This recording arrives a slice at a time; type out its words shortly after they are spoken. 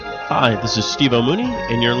Hi, this is Steve O'Mooney,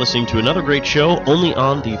 and you're listening to another great show only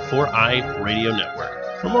on the 4i Radio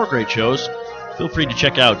Network. For more great shows, feel free to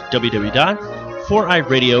check out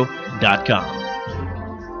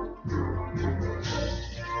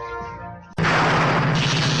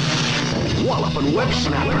www.4iradio.com. Wallopin' web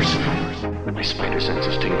snappers. My spider sense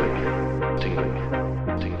is tingling. Tingling.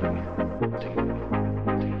 Tingling. Tingling.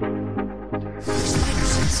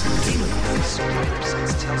 Spider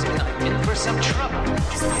sense tells me I'm in for some trouble. My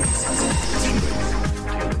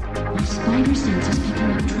spider sense is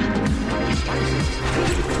picking up trouble.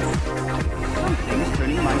 Something's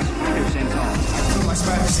turning my spider sense on. I feel my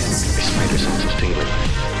spider sense. My spider sense is tingling.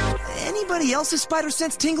 Anybody else's spider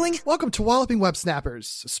sense tingling? Welcome to Walloping Web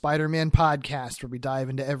Snappers, a Spider-Man podcast where we dive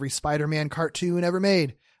into every Spider-Man cartoon ever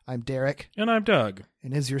made. I'm Derek. And I'm Doug.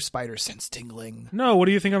 And is your spider sense tingling? No, what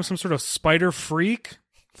do you think? I'm some sort of spider freak?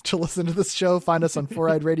 To listen to this show, find us on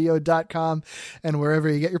 4eyeradio.com and wherever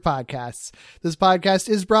you get your podcasts. This podcast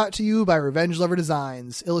is brought to you by Revenge Lover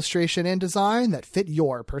Designs, illustration and design that fit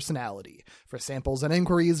your personality. For samples and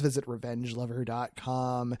inquiries, visit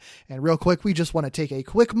revengelover.com. And real quick, we just want to take a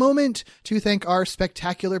quick moment to thank our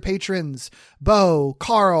spectacular patrons, Bo,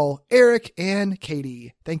 Carl, Eric, and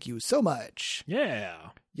Katie. Thank you so much. Yeah.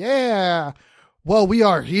 Yeah. Well, we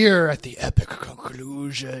are here at the epic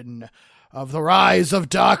conclusion of the rise of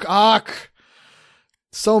Doc Ock.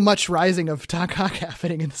 So much rising of Doc Ock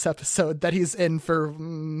happening in this episode that he's in for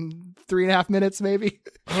 3.5 minutes, maybe.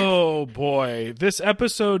 Oh boy. This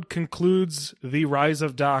episode concludes the Rise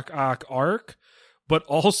of Doc Ock arc, but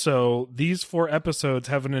also these 4 episodes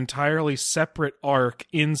have an entirely separate arc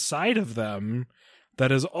inside of them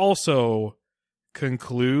that is also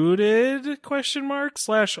concluded, /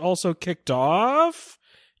 also kicked off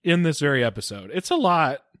in this very episode. It's a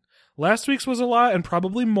lot. Last week's was a lot and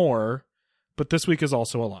probably more, but this week is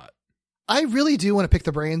also a lot. I really do want to pick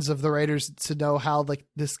the brains of the writers to know how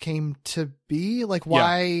this came to be,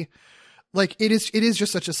 why, it is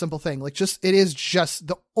just such a simple thing. It is just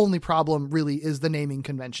the only problem really is the naming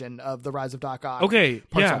convention of the Rise of Doc Ock. Okay.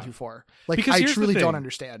 Parts 1 through 4. Because I truly don't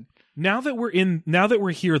understand. Now that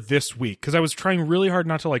we're here this week, because I was trying really hard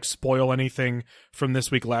not to spoil anything from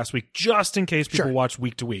this week, last week, just in case people watch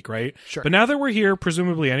week to week, right? Sure. But now that we're here,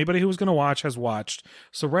 presumably anybody who was going to watch has watched.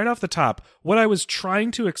 So right off the top, what I was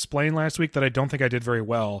trying to explain last week that I don't think I did very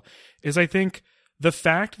well is I think the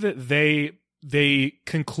fact that they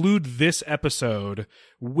conclude this episode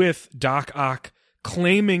with Doc Ock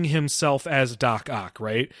claiming himself as Doc Ock,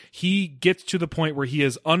 right? He gets to the point where he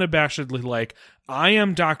is unabashedly like, I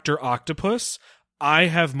am Dr. Octopus. I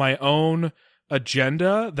have my own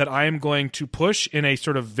agenda that I am going to push in a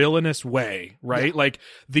sort of villainous way, right? Yeah.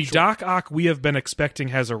 The Doc Ock we have been expecting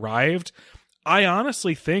has arrived. I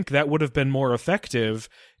honestly think that would have been more effective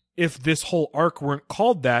if this whole arc weren't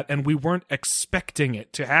called that and we weren't expecting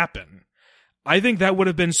it to happen. I think that would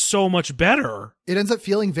have been so much better. It ends up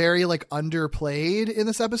feeling very underplayed in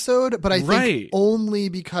this episode, but I think only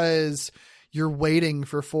because you're waiting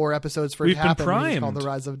for 4 episodes for it to happen. It's called The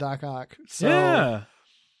Rise of Doc Ock. So,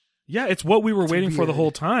 yeah, it's what we were waiting for the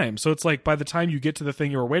whole time. So it's by the time you get to the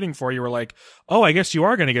thing you were waiting for, you were like, oh, I guess you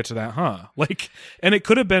are going to get to that, huh? And it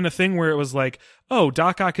could have been a thing where it was oh,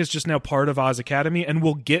 Doc Ock is just now part of Oz Academy, and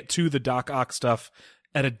we'll get to the Doc Ock stuff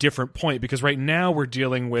at a different point, because right now we're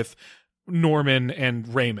dealing with Norman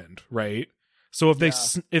and Raymond, right? So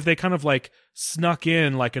if they kind of snuck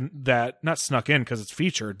in not snuck in because it's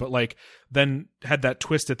featured, but then had that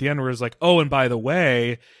twist at the end where it's oh, and by the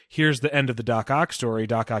way, here's the end of the Doc Ock story.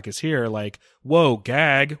 Doc Ock is here. Whoa,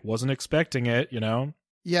 gag! Wasn't expecting it.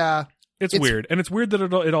 Yeah. It's weird. And it's weird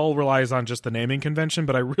that it all relies on just the naming convention,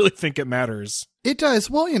 but I really think it matters. It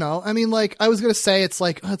does. Well, I was going to say it's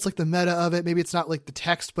the meta of it. Maybe it's not the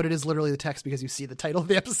text, but it is literally the text because you see the title of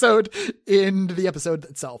the episode in the episode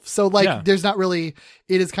itself. So there's not really,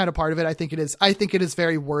 it is kind of part of it. I think it is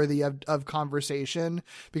very worthy of conversation,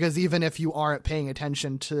 because even if you aren't paying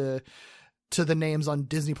attention to the names on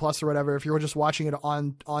Disney Plus or whatever, if you're just watching it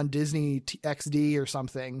on Disney XD or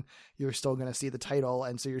something, you're still going to see the title.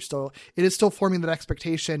 And so it is still forming that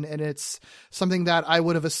expectation. And it's something that I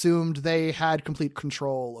would have assumed they had complete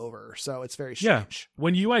control over. So it's very strange. Yeah.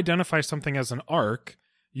 When you identify something as an arc,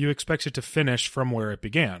 you expect it to finish from where it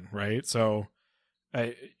began, right? So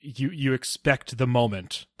you expect the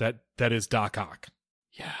moment that is Doc Ock.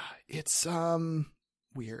 Yeah. It's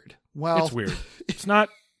weird. Well, it's weird. It's not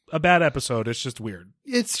a bad episode. It's just weird.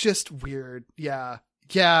 It's just weird. Yeah.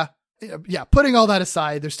 Putting all that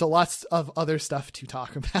aside, there's still lots of other stuff to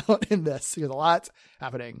talk about in this. There's a lot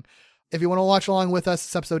happening. If you want to watch along with us,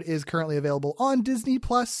 this episode is currently available on Disney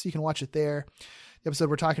Plus. You can watch it there. The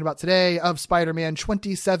episode we're talking about today of Spider-Man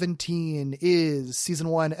 2017 is Season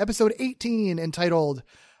 1, Episode 18, entitled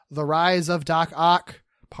The Rise of Doc Ock,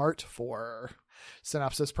 Part 4.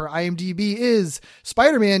 Synopsis per IMDb is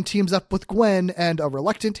Spider-Man teams up with Gwen and a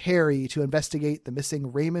reluctant Harry to investigate the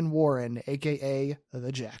missing Raymond Warren, aka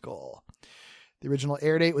the Jackal. The original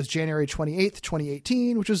air date was January 28th,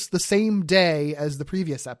 2018, which was the same day as the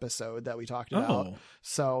previous episode that we talked about. Oh.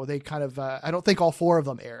 So they kind of, I don't think all 4 of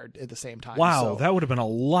them aired at the same time. Wow, so. that would have been a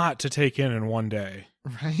lot to take in one day.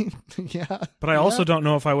 Right? Yeah. But I also don't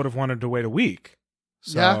know if I would have wanted to wait a week.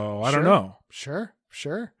 So I don't know. Sure.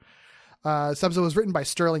 This episode was written by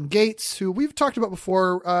Sterling Gates, who we've talked about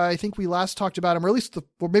before. I think we last talked about him, or at least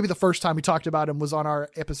maybe the first time we talked about him was on our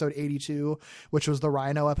episode 82, which was the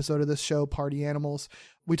Rhino episode of this show, Party Animals.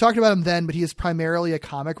 We talked about him then, but he is primarily a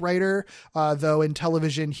comic writer, though in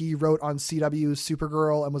television he wrote on CW's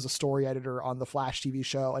Supergirl and was a story editor on the Flash TV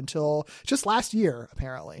show until just last year,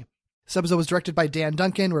 apparently. This episode was directed by Dan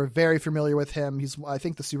Duncan. We're very familiar with him. He's, I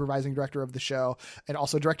think, the supervising director of the show and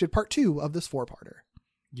also directed part 2 of this 4-parter.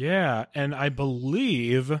 Yeah, and I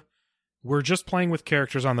believe we're just playing with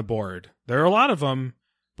characters on the board. There are a lot of them,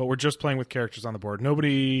 but we're just playing with characters on the board.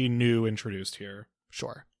 Nobody new introduced here.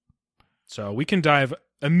 Sure. So we can dive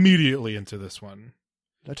immediately into this one.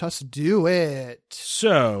 Let us do it.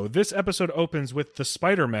 So this episode opens with the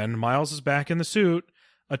Spider-Man. Miles is back in the suit,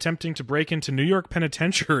 attempting to break into New York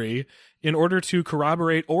Penitentiary in order to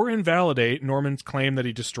corroborate or invalidate Norman's claim that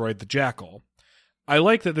he destroyed the Jackal. I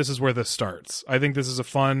like that this is where this starts. I think this is a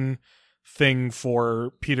fun thing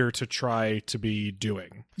for Peter to try to be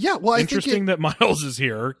doing. Yeah, well, Interesting that Miles is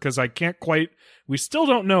here, because I can't quite... We still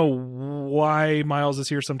don't know why Miles is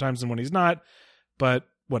here sometimes and when he's not, but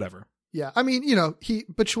whatever. Yeah, I mean, he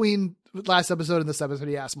between last episode and this episode,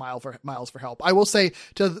 he asked Miles for help. I will say,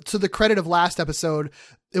 to the credit of last episode,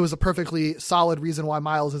 it was a perfectly solid reason why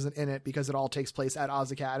Miles isn't in it, because it all takes place at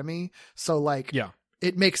Oz Academy. So, yeah.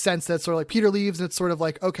 It makes sense that sort of Peter leaves and it's sort of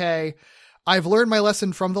okay, I've learned my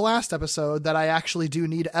lesson from the last episode that I actually do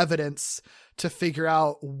need evidence to figure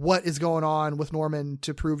out what is going on with Norman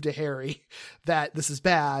to prove to Harry that this is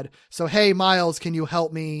bad. So, hey, Miles, can you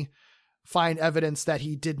help me find evidence that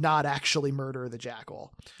he did not actually murder the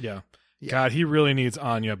Jackal? Yeah. God, he really needs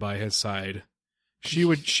Anya by his side. She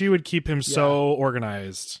would keep him so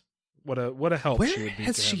organized. What a help Where she would be.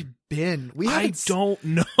 has to him. she been? I don't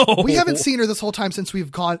know. We haven't seen her this whole time since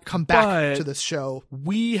we've come back to this show.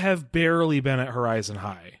 We have barely been at Horizon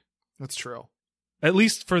High. That's true. At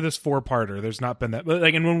least for this 4-parter, there's not been that. But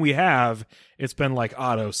and when we have, it's been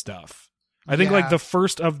Otto stuff. I think the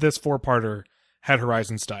first of this 4-parter had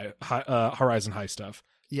Horizon High stuff.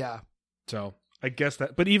 Yeah. So I guess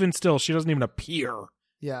that. But even still, she doesn't even appear.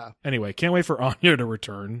 Yeah. Anyway, can't wait for Anya to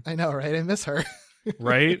return. I know, right? I miss her.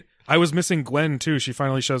 Right? I was missing Gwen too. She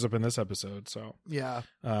finally shows up in this episode. So yeah.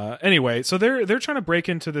 Anyway, so they're trying to break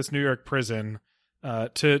into this New York prison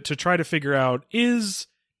to try to figure out is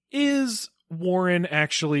Warren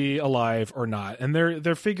actually alive or not, and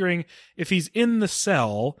they're figuring if he's in the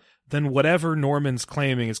cell, then whatever Norman's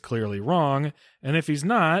claiming is clearly wrong, and if he's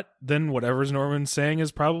not, then whatever Norman's saying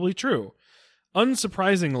is probably true.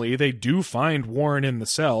 Unsurprisingly, they do find Warren in the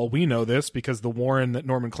cell. We know this because the Warren that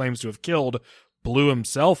Norman claims to have killed blew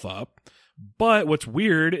himself up. But what's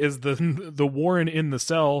weird is the Warren in the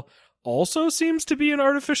cell also seems to be an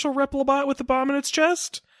artificial Replicabot with a bomb in its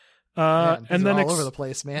chest. And then they're all over the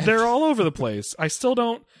place, man. They're all over the place. I still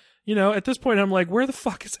don't, at this point I'm like, where the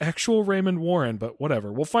fuck is actual Raymond Warren? But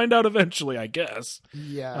whatever. We'll find out eventually, I guess.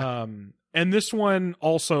 Yeah. And this one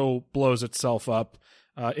also blows itself up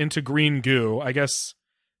into green goo. I guess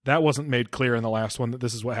that wasn't made clear in the last one that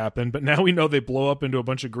this is what happened, but now we know they blow up into a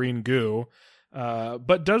bunch of green goo.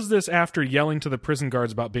 But does this after yelling to the prison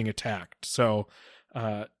guards about being attacked. So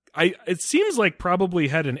it seems like probably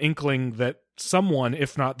had an inkling that someone,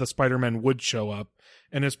 if not the Spider-Man, would show up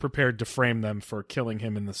and is prepared to frame them for killing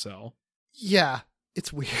him in the cell. Yeah,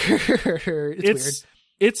 it's weird. It's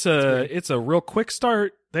weird. It's a real quick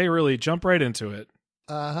start. They really jump right into it.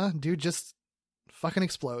 Dude just fucking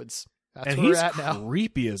explodes. That's and where he's we're at now.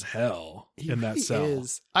 Creepy as hell in that cell.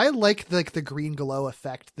 Is. I like the green glow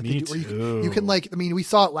effect that Me they do. too. You can we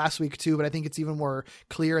saw it last week too, but I think it's even more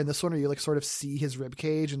clear in this one where you sort of see his rib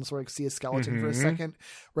cage and sort of see his skeleton for a second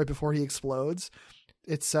right before he explodes.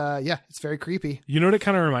 It's it's very creepy. You know what it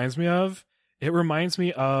kind of reminds me of? It reminds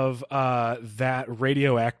me of that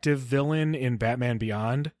radioactive villain in Batman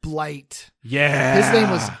Beyond. Blight. Yeah. His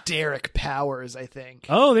name was Derek Powers, I think.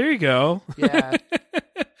 Oh, there you go. Yeah.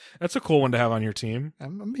 That's a cool one to have on your team.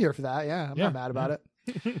 I'm here for that. Yeah. I'm not mad about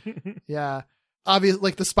it. Yeah. obviously,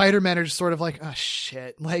 like the Spider-Men are just sort of like, oh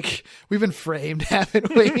shit, like we've been framed,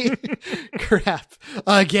 haven't we? Crap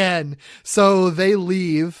again. So they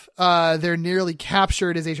leave. They're nearly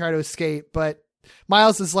captured as they try to escape, but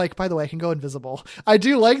Miles is like, by the way, I can go invisible. I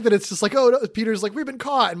do like that it's just like, oh no, Peter's like, we've been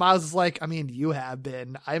caught, and Miles is like, I mean, you have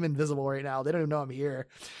been. I'm invisible right now. They don't even know I'm here.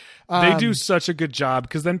 They do such a good job,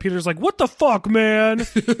 because then Peter's like, what the fuck, man?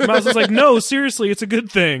 Miles is like, no, seriously, it's a good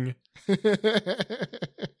thing.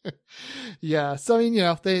 Yeah, so I mean, you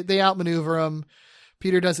know, they outmaneuver him.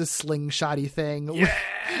 Peter does his slingshotty thing. Yeah.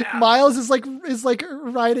 Miles is like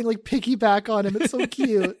riding like piggyback on him. It's so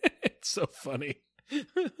cute. It's so funny.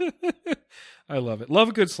 I love it. Love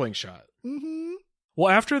a good slingshot. Mm-hmm. Well,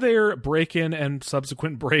 after their break-in and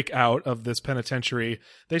subsequent break-out of this penitentiary,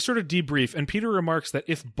 they sort of debrief, and Peter remarks that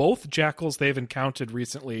if both jackals they've encountered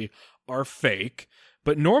recently are fake,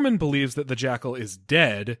 but Norman believes that the jackal is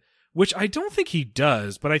dead, which I don't think he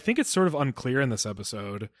does, but I think it's sort of unclear in this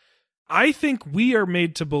episode. I think we are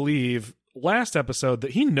made to believe last episode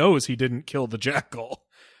that he knows he didn't kill the jackal,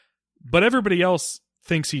 but everybody else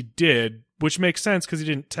thinks he did, which makes sense because he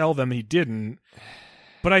didn't tell them he didn't.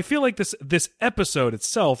 But I feel like this episode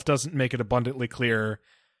itself doesn't make it abundantly clear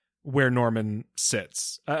where Norman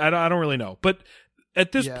sits. I don't really know. But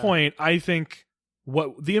at this point, I think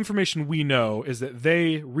what the information we know is that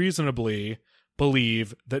they reasonably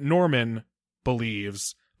believe that Norman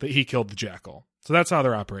believes that he killed the jackal. So that's how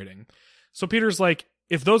they're operating. So Peter's like,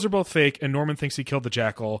 if those are both fake and Norman thinks he killed the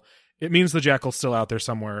jackal, it means the jackal's still out there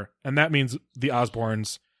somewhere. And that means the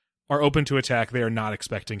Osborns are open to attack. They are not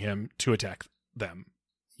expecting him to attack them.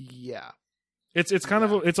 Yeah. It's kind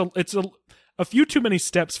of it's a few too many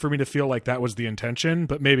steps for me to feel like that was the intention,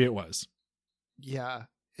 but maybe it was. Yeah.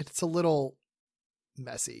 It's a little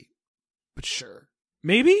messy, but sure.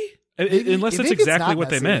 Maybe unless that's exactly what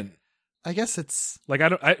messy. They meant. I guess it's like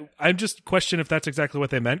I just question if that's exactly what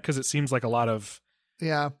they meant, because it seems like a lot of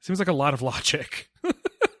logic.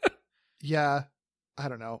 Yeah. I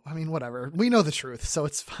don't know. I mean, whatever. We know the truth, so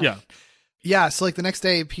it's fine. Yeah. Yeah, so like the next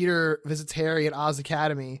day, Peter visits Harry at Oz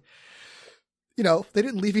Academy. You know, they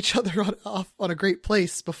didn't leave each other off on a great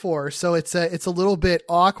place before, so it's a little bit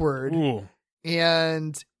awkward. Ooh.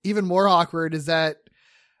 And even more awkward is that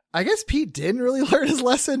I guess Pete didn't really learn his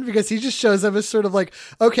lesson, because he just shows up as sort of like,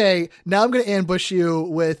 okay, now I'm going to ambush you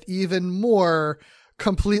with even more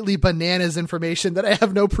completely bananas information that I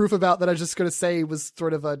have no proof about, that I was just going to say was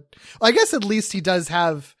sort of I guess at least he does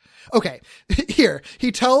have. Okay, here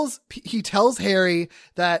he tells Harry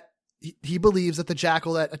that he believes that the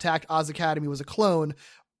jackal that attacked Oz Academy was a clone,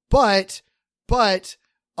 but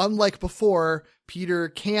unlike before, Peter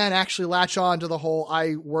can actually latch on to the whole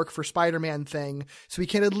I work for Spider-Man thing, so he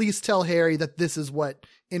can at least tell Harry that this is what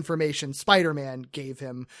information Spider-Man gave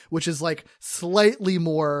him, which is like slightly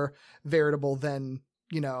more veritable than,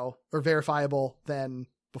 you know, or verifiable than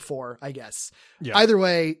before, I guess. Yeah. Either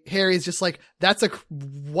way, Harry's just like, that's a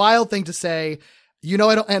wild thing to say. You know,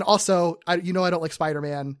 I don't, and also, I don't like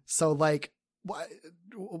Spider-Man. So like,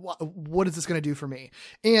 what is this going to do for me?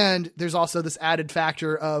 And there's also this added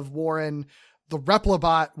factor of Warren, the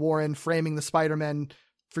Replobot Warren, framing the Spider-Man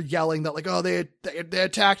for yelling that like, oh, they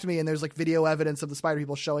attacked me. And there's like video evidence of the Spider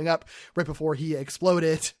people showing up right before he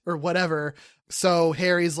exploded or whatever. So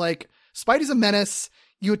Harry's like, Spidey's a menace.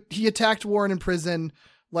 He attacked Warren in prison.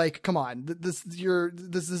 Like, come on, this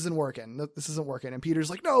isn't working. This isn't working. And Peter's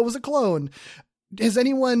like, no, it was a clone. Are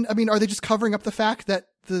they just covering up the fact that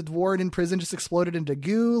the Warren in prison just exploded into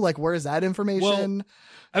goo? Like, where is that information? Well,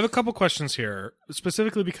 I have a couple questions here,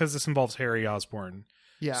 specifically because this involves Harry Osborn.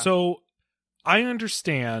 Yeah. So I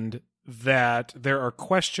understand that there are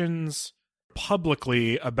questions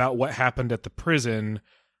publicly about what happened at the prison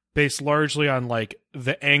based largely on like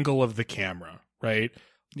the angle of the camera, right?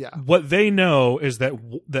 Yeah. What they know is that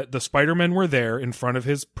the Spider-Men were there in front of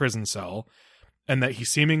his prison cell, and that he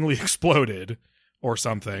seemingly exploded or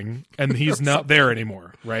something, and he's not there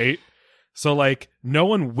anymore, right? So like no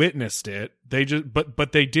one witnessed it. They just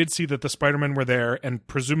but they did see that the Spider-Men were there, and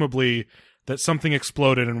presumably that something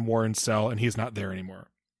exploded in Warren's cell and he's not there anymore.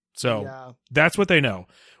 So That's what they know.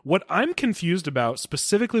 What I'm confused about,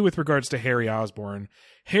 specifically with regards to Harry Osborn,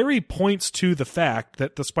 Harry points to the fact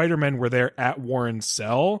that the Spider-Men were there at Warren's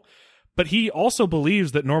cell, but he also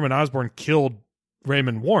believes that Norman Osborn killed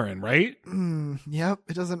Raymond Warren, right? Yep,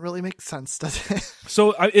 it doesn't really make sense, does it?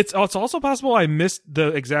 So it's also possible I missed the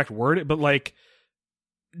exact word, but like,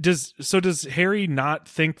 does Harry not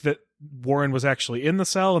think that Warren was actually in the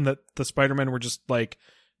cell and that the Spider-Men were just like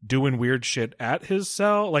doing weird shit at his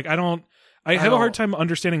cell? Like, I have a hard time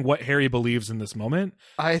understanding what Harry believes in this moment.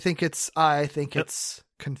 I think it's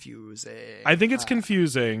confusing. I think it's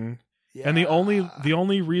confusing. Yeah. And the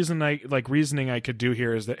only reasoning I could do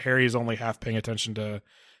here is that Harry is only half paying attention to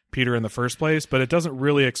Peter in the first place, but it doesn't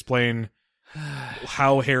really explain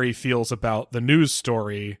how Harry feels about the news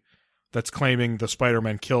story that's claiming the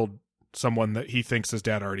Spider-Man killed someone that he thinks his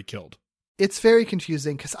dad already killed. It's very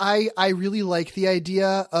confusing because I really like the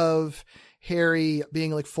idea of Harry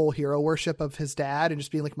being like full hero worship of his dad and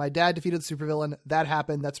just being like, my dad defeated the supervillain. That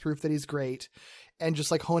happened. That's proof that he's great. And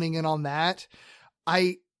just like honing in on that.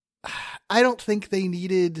 I don't think they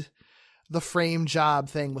needed the frame job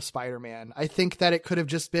thing with Spider-Man. I think that it could have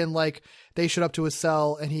just been like they showed up to his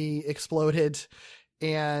cell and he exploded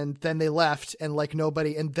and then they left and like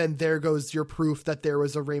nobody, and then there goes your proof that there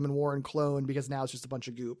was a Raymond Warren clone because now it's just a bunch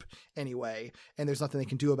of goop anyway and there's nothing they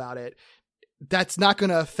can do about it. That's not going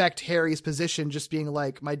to affect Harry's position just being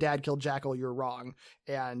like, my dad killed Jackal, you're wrong,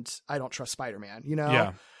 and I don't trust Spider-Man, you know?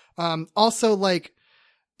 Yeah. Also, like,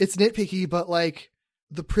 it's nitpicky, but like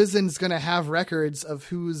the prison's going to have records of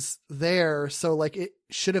who's there. So like it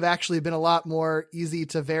should have actually been a lot more easy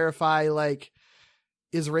to verify, like,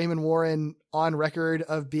 is Raymond Warren on record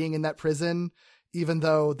of being in that prison, even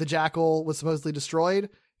though the Jackal was supposedly destroyed?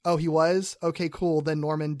 Oh, he was? Okay, cool. Then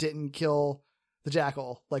Norman didn't kill the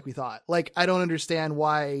Jackal like we thought. Like, I don't understand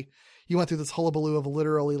why you went through this hullabaloo of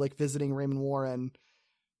literally like visiting Raymond Warren.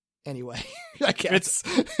 Anyway, I guess.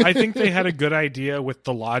 I think they had a good idea with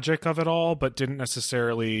the logic of it all, but didn't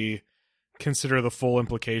necessarily consider the full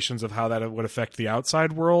implications of how that would affect the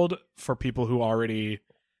outside world for people who already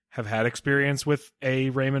have had experience with a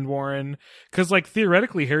Raymond Warren. Because, like,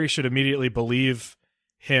 theoretically, Harry should immediately believe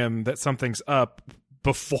him that something's up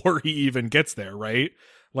before he even gets there, right?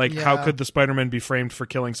 Like, how could the Spider-Man be framed for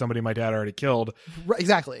killing somebody my dad already killed? Right,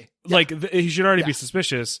 exactly. Yeah. Like, he should already be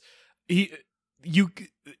suspicious. You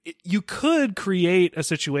could create a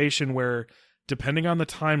situation where, depending on the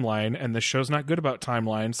timeline, and the show's not good about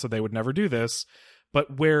timelines, so they would never do this,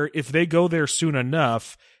 but where if they go there soon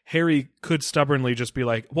enough, Harry could stubbornly just be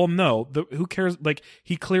like, well, no, who cares? Like,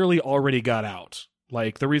 he clearly already got out.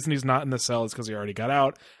 Like, the reason he's not in the cell is because he already got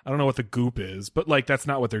out. I don't know what the goop is, but like, that's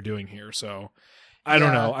not what they're doing here. So I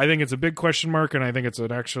don't know. I think it's a big question mark, and I think it's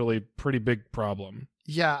an actually pretty big problem.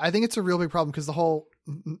 Yeah, I think it's a real big problem because the whole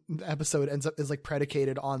episode is like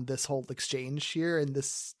predicated on this whole exchange here in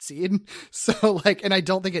this scene. So like, and I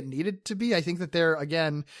don't think it needed to be. I think that they're,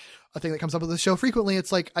 again, a thing that comes up with the show frequently.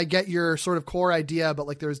 It's like, I get your sort of core idea, but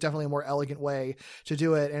like there's definitely a more elegant way to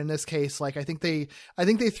do it. And in this case, like, I think they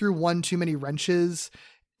threw one too many wrenches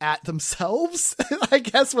at themselves, I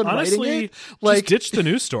guess, when honestly, writing it. Like, just ditch the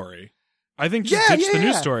news story. I think just ditch the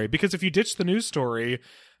news story, because if you ditch the news story,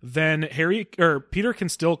 then Peter can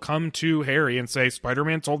still come to Harry and say,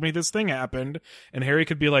 Spider-Man told me this thing happened. And Harry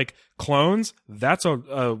could be like, clones? That's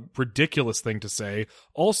a ridiculous thing to say.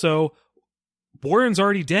 Also, Warren's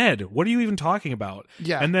already dead. What are you even talking about?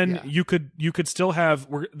 Yeah. And then you could still have,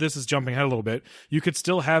 this is jumping ahead a little bit, you could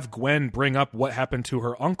still have Gwen bring up what happened to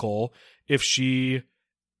her uncle if she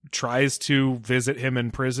tries to visit him in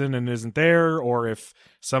prison and isn't there, or if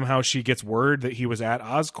somehow she gets word that he was at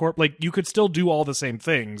Oscorp. Like, you could still do all the same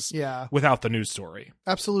things without the news story.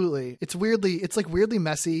 Absolutely. It's like weirdly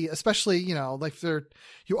messy, especially, you know, like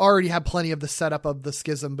you already have plenty of the setup of the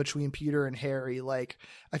schism between Peter and Harry. Like,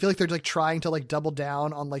 I feel like they're like trying to like double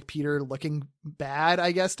down on like Peter looking bad,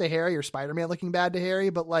 I guess, to Harry, or Spider-Man looking bad to Harry.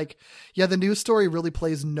 But like, yeah, the news story really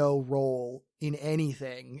plays no role in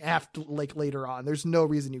anything after, like, later on. There's no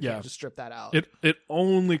reason you can't just strip that out. It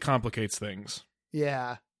only complicates things.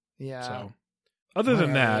 Yeah. So other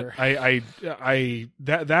than that, I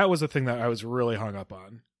that was the thing that I was really hung up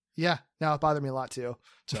on. Yeah. No, it bothered me a lot too.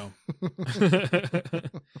 So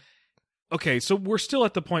okay, so we're still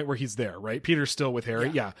at the point where he's there, right? Peter's still with Harry.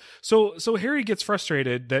 Yeah. So Harry gets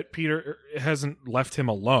frustrated that Peter hasn't left him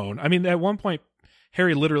alone. I mean, at one point,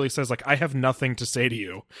 Harry literally says, like, I have nothing to say to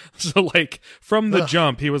you. So, like, from the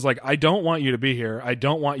jump, he was like, I don't want you to be here. I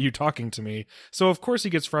don't want you talking to me. So, of course, he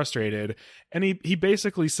gets frustrated. And he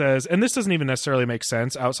basically says, and this doesn't even necessarily make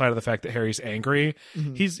sense outside of the fact that Harry's angry.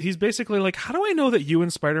 Mm-hmm. He's basically like, how do I know that you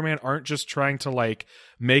and Spider-Man aren't just trying to, like,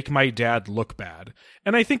 make my dad look bad?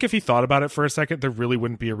 And I think if he thought about it for a second, there really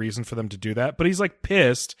wouldn't be a reason for them to do that. But he's, like,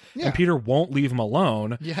 pissed, and Peter won't leave him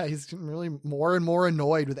alone. Yeah, he's really more and more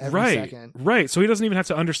annoyed with every second. Right. So he doesn't even have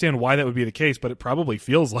to understand why that would be the case, but it probably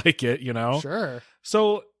feels like it, you know? Sure.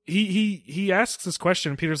 So he asks this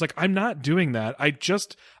question, and Peter's like, I'm not doing that. I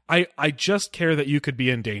just care that you could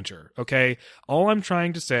be in danger, okay? All I'm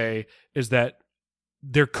trying to say is that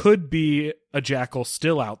there could be a Jackal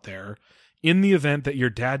still out there in the event that your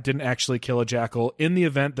dad didn't actually kill a Jackal, in the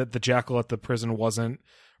event that the Jackal at the prison wasn't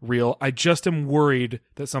real. I just am worried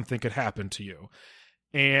that something could happen to you.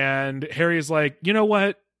 And Harry is like, you know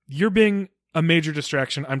what? You're being a major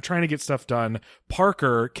distraction. I'm trying to get stuff done.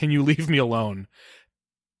 Parker, can you leave me alone?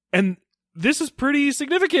 And this is pretty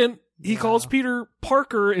significant. He calls Peter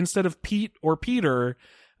Parker instead of Pete or Peter.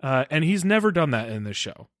 And he's never done that in this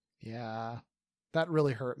show. Yeah. That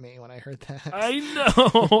really hurt me when I heard that. I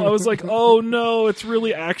know. I was like, oh no, it's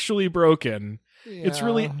really actually broken. Yeah. It's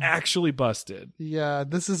really actually busted. Yeah,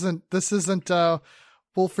 this isn't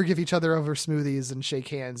we'll forgive each other over smoothies and shake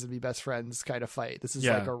hands and be best friends kind of fight. This is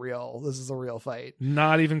a real fight.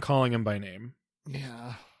 Not even calling him by name.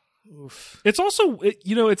 Yeah. Oof. It's also,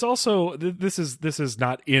 this is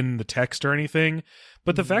not in the text or anything,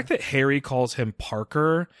 but the fact that Harry calls him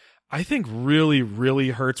Parker, I think really, really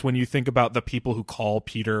hurts when you think about the people who call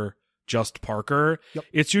Peter just Parker. Yep.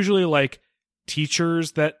 It's usually like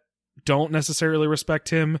teachers that don't necessarily respect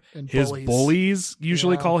him. And his bullies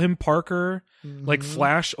usually Yeah. call him Parker. Mhm. Like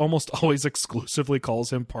Flash almost always exclusively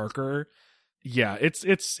calls him Parker. Yeah,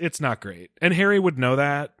 it's not great. And Harry would know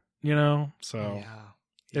that, so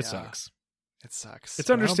it sucks. It sucks. It's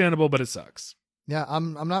understandable, but it sucks. Yeah,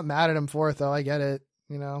 I'm not mad at him for it though. I get it.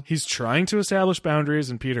 He's trying to establish boundaries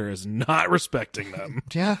and Peter is not respecting them.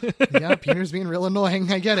 Yeah. Peter's being real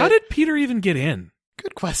annoying. I get it. How did Peter even get in?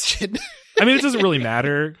 Good question. I mean, it doesn't really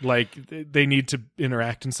matter. Like, they need to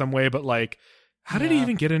interact in some way, but like, how did he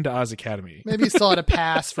even get into Oz Academy? Maybe he still had a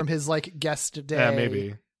pass from his like guest day. Yeah,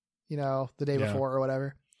 maybe. The day before or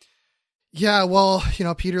whatever. Yeah, well,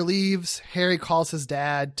 Peter leaves. Harry calls his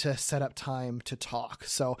dad to set up time to talk.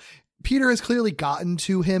 So Peter has clearly gotten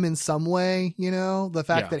to him in some way, the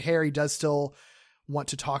fact that Harry does still want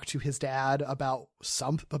to talk to his dad about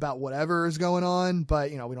whatever is going on, but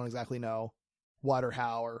we don't exactly know what or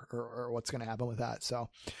how or what's going to happen with that. So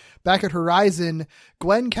back at Horizon,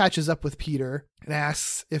 Gwen catches up with Peter and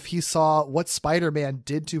asks if he saw what Spider-Man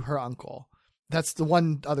did to her uncle. That's the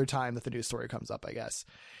one other time that the news story comes up, I guess.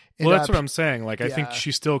 And, well, that's what I'm saying. Like, I think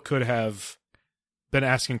she still could have been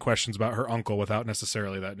asking questions about her uncle without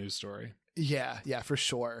necessarily that news story. Yeah, for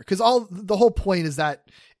sure. Because the whole point is that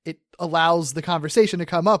it allows the conversation to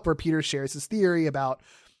come up where Peter shares his theory about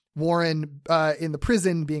Warren in the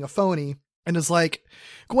prison being a phony. And is like,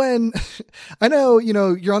 Gwen, I know,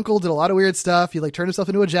 your uncle did a lot of weird stuff. He like turned himself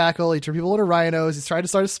into a jackal. He turned people into rhinos. He's trying to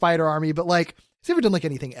start a spider army, but like, has he ever done like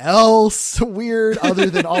anything else weird other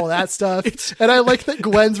than all of that stuff? And I like that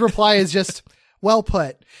Gwen's reply is just, well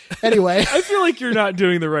put. Anyway. I feel like you're not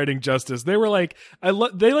doing the writing justice. They were like,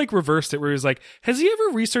 they like reversed it where he was like, has he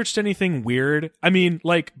ever researched anything weird? I mean,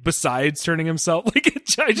 like besides turning himself, like,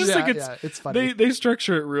 I just think it's funny. They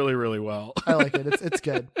structure it really, really well. I like it. It's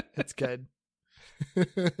good. It's good.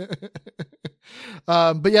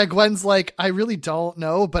 But yeah, Gwen's like, I really don't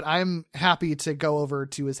know, but I'm happy to go over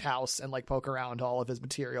to his house and like poke around all of his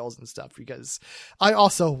materials and stuff because I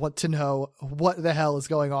also want to know what the hell is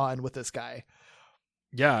going on with this guy.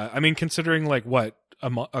 Yeah, I mean, considering like what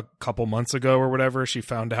a couple months ago or whatever, she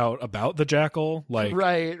found out about the jackal. Like,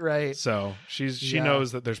 right. So she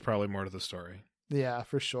knows that there's probably more to the story. Yeah,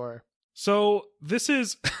 for sure. So this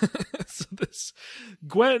is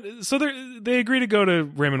Gwen. So they agree to go to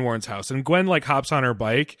Raymond Warren's house, and Gwen like hops on her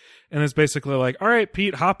bike and is basically like, "All right,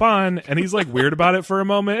 Pete, hop on." And he's like weird about it for a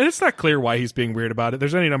moment, and it's not clear why he's being weird about it.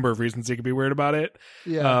 There's any number of reasons he could be weird about it.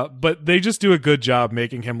 Yeah, but they just do a good job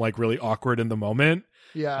making him like really awkward in the moment.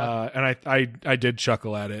 Yeah, and I did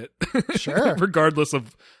chuckle at it. Sure, regardless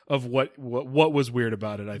of what was weird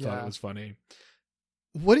about it. I thought it was funny.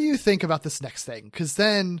 What do you think about this next thing? Because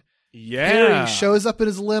then. Yeah. Harry shows up in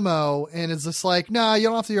his limo and is just like, nah, you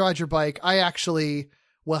don't have to ride your bike. I actually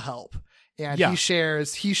will help. And he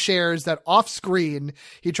shares that off screen,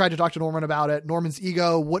 he tried to talk to Norman about it. Norman's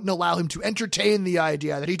ego wouldn't allow him to entertain the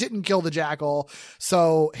idea that he didn't kill the jackal.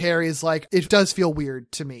 So Harry's like, it does feel weird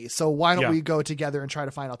to me. So why don't we go together and try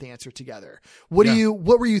to find out the answer together? What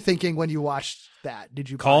were you thinking when you watched that? Did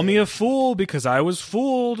you call me a fool because I was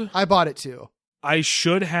fooled? I bought it too. I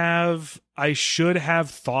should have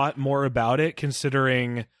thought more about it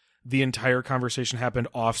considering the entire conversation happened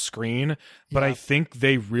off screen, but I think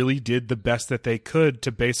they really did the best that they could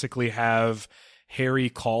to basically have Harry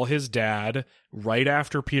call his dad right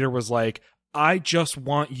after Peter was like, I just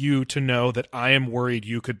want you to know that I am worried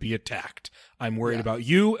you could be attacked. I'm worried about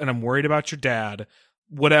you and I'm worried about your dad.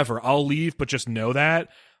 Whatever, I'll leave, but just know that.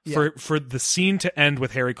 For the scene to end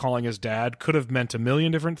with Harry calling his dad could have meant a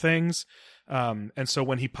million different things. And so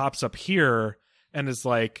when he pops up here and is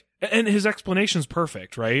like, and his explanation's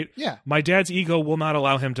perfect, right? Yeah. My dad's ego will not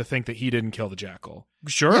allow him to think that he didn't kill the jackal.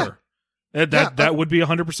 Sure. That would be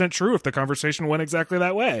 100% true if the conversation went exactly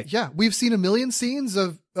that way. Yeah, we've seen a million scenes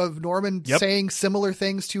of Norman saying similar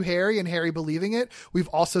things to Harry and Harry believing it. We've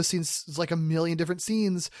also seen like a million different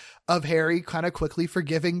scenes of Harry kind of quickly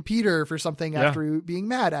forgiving Peter for something after being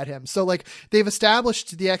mad at him. So like they've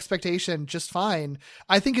established the expectation just fine.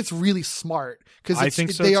 I think it's really smart because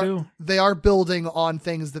they are building on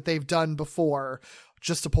things that they've done before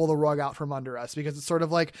just to pull the rug out from under us, because it's sort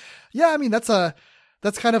of like, I mean, that's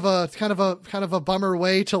kind of a bummer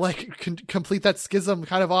way to like complete that schism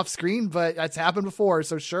kind of off screen, but it's happened before.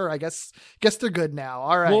 So sure, I guess they're good now.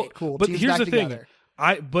 All right, cool. But Team's here's back the together.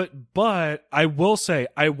 thing. But I will say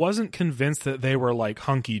I wasn't convinced that they were like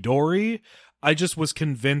hunky dory. I just was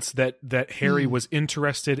convinced that Harry was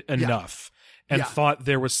interested enough and thought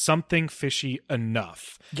there was something fishy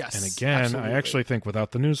enough. Yes. And again, absolutely. I actually think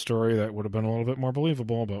without the news story that would have been a little bit more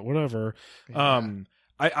believable, but whatever. Yeah.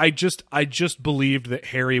 I just believed that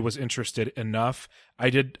Harry was interested enough.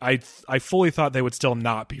 I fully thought they would still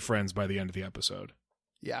not be friends by the end of the episode.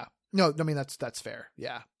 Yeah. No, I mean, that's fair.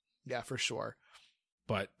 Yeah. Yeah, for sure.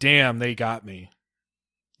 But damn, they got me.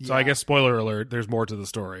 So I guess spoiler alert, there's more to the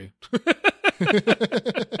story.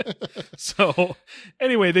 So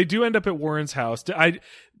anyway, they do end up at Warren's house.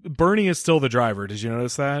 Bernie is still the driver. Did you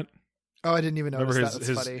notice that? Oh, I didn't even notice Remember that.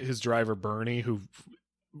 That's funny. his driver Bernie, who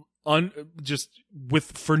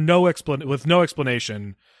with no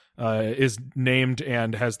explanation is named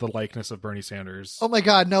and has the likeness of Bernie Sanders. Oh my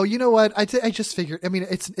God. No, you know what? I just figured, I mean,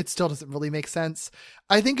 it still doesn't really make sense.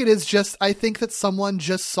 I think that someone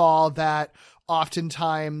just saw that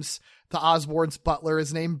oftentimes the Osborn's butler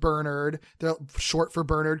is named Bernard. They're short for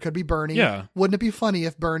Bernard, could be Bernie. Yeah. Wouldn't it be funny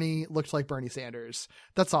if Bernie looked like Bernie Sanders?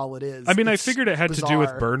 That's all it is. I mean, It's I figured it had bizarre. to do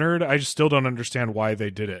with Bernard. I just still don't understand why they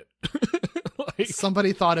did it.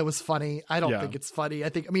 Somebody thought it was funny. I don't Yeah. think it's funny.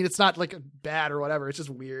 I mean, it's not like bad or whatever. It's just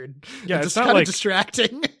weird. Yeah, it's it's just not kind like- of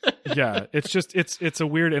distracting. Yeah, it's just it's a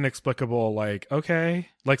weird, inexplicable, like, okay,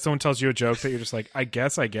 like someone tells you a joke that you're just like, I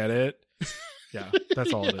guess I get it. Yeah,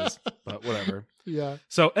 that's all it is. But whatever. Yeah.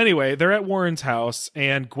 So anyway, they're at Warren's house,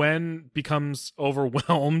 and Gwen becomes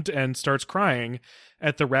overwhelmed and starts crying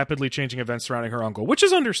at the rapidly changing events surrounding her uncle, which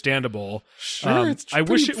is understandable. Sure, it's I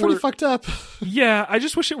wish it pretty were fucked up. Yeah, I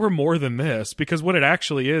just wish it were more than this, because what it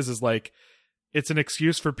actually is like, it's an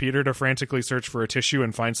excuse for Peter to frantically search for a tissue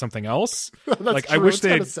and find something else. Like, true. I wish It's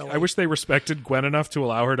kinda they silly. I wish they respected Gwen enough to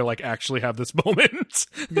allow her to like actually have this moment.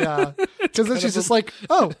 Yeah, because then she's just like,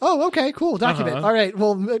 oh, okay, cool, document. All right,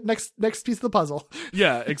 well, next piece of the puzzle.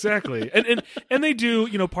 Yeah, exactly. And they do,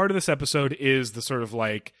 part of this episode is the sort of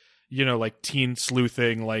like, like teen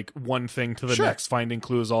sleuthing, like one thing to the Sure. next, finding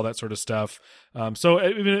clues, all that sort of stuff. So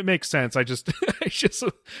I mean, it makes sense. I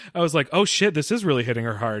was like, oh shit, this is really hitting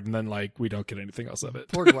her hard. And then like, we don't get anything else of it.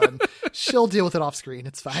 Poor Gwen. She'll deal with it off screen.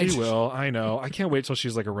 It's fine. She will. I know. I can't wait till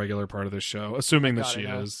she's like a regular part of this show, assuming that God, she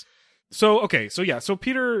I know. is. So, okay. So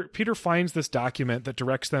Peter finds this document that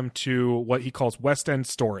directs them to what he calls West End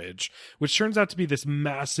Storage, which turns out to be this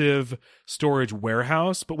massive storage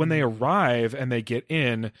warehouse. But when they arrive and they get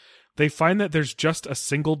in, they find that there's just a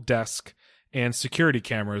single desk and security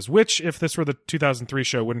cameras, which, if this were the 2003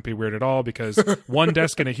 show, wouldn't be weird at all, because one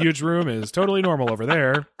desk in a huge room is totally normal over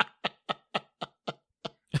there.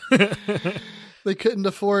 They couldn't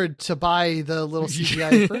afford to buy the little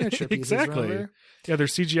CGI furniture pieces. Exactly. Remember? Yeah, their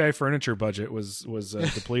CGI furniture budget was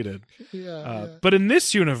depleted. Yeah. But in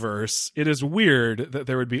this universe, it is weird that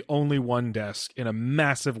there would be only one desk in a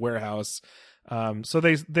massive warehouse. So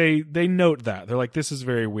they note that. They're like, this is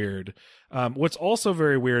very weird. What's also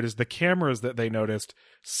very weird is the cameras that they noticed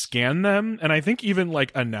scan them, and I think even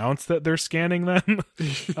like announce that they're scanning them,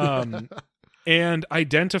 and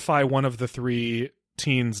identify one of the three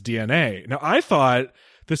teens' DNA. Now, I thought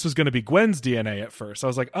this was going to be Gwen's DNA at first. I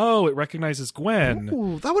was like, oh, it recognizes Gwen.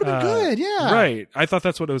 Ooh, that would have been good. Yeah. Right. I thought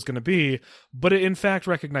that's what it was going to be. But it in fact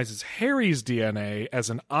recognizes Harry's DNA as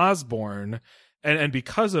an Osborn. And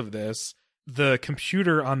because of this, the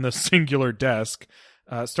computer on the singular desk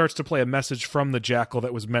starts to play a message from the Jackal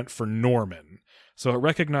that was meant for Norman. So it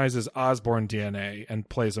recognizes Osborn DNA and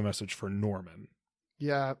plays a message for Norman.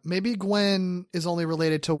 Yeah. Maybe Gwen is only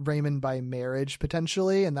related to Raymond by marriage,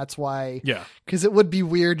 potentially. And that's why. Yeah. Because it would be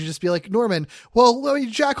weird to just be like, Norman, well, I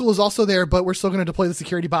mean, Jackal is also there, but we're still going to deploy the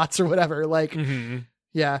security bots or whatever. Like,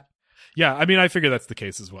 yeah. Yeah. I mean, I figure that's the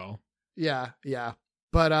case as well. Yeah. Yeah.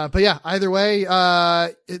 But yeah, either way,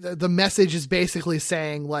 the message is basically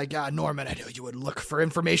saying like, Norman, I know you would look for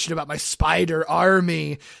information about my spider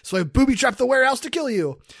army, so I booby-trapped the warehouse to kill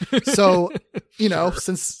you. So,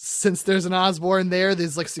 since there's an Osborn there,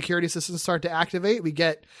 these like security systems start to activate. We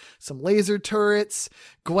get some laser turrets.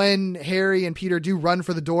 Gwen, Harry, and Peter do run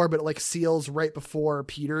for the door, but it like seals right before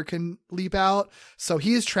Peter can leap out. So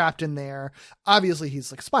he's trapped in there. Obviously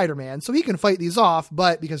he's like Spider-Man, so he can fight these off,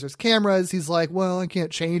 but because there's cameras, he's like, well, I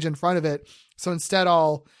can't change in front of it. So instead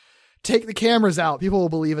I'll take the cameras out. People will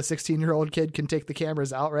believe a 16-year-old kid can take the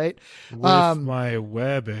cameras out, right? With my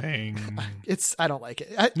webbing. I don't like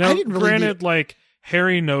it. Now, I didn't really granted, like,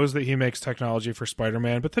 Harry knows that he makes technology for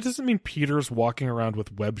Spider-Man, but that doesn't mean Peter's walking around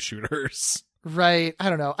with web shooters. Right.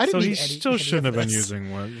 I don't know. I didn't so need he still shouldn't have been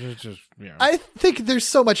using one. It's just, yeah. I think there's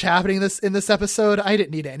so much happening in this episode. I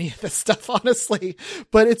didn't need any of this stuff, honestly.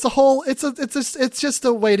 But it's just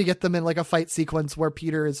a way to get them in like a fight sequence where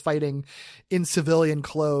Peter is fighting in civilian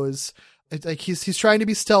clothes. Like he's trying to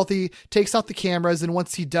be stealthy, takes out the cameras, and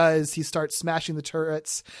once he does, he starts smashing the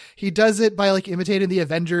turrets. He does it by like imitating the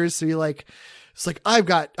Avengers. So he like, it's like,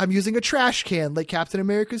 I'm using a trash can like Captain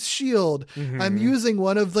America's shield. Mm-hmm. I'm using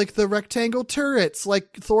one of like the rectangle turrets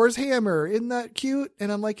like Thor's hammer. Isn't that cute?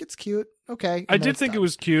 And I'm like, it's cute. Okay. I did think it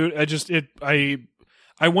was cute. I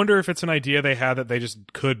wonder if it's an idea they had that they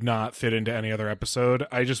just could not fit into any other episode.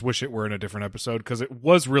 I just wish it were in a different episode because it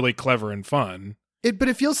was really clever and fun. But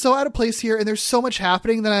it feels so out of place here, and there's so much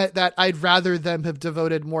happening that I'd rather them have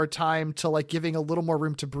devoted more time to like giving a little more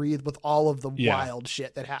room to breathe with all of the wild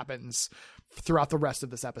shit that happens throughout the rest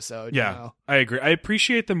of this episode. Yeah, you know? I agree. I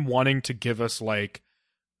appreciate them wanting to give us like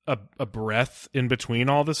a breath in between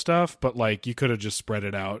all the stuff, but like you could have just spread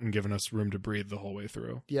it out and given us room to breathe the whole way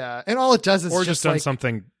through. Yeah, and all it does is or just done like,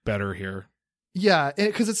 something better here. Yeah,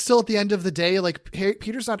 because it's still at the end of the day, like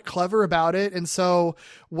Peter's not clever about it, and so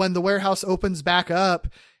when the warehouse opens back up,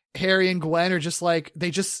 Harry and Gwen are just like,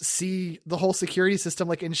 they just see the whole security system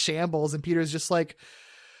like in shambles, and Peter's just like,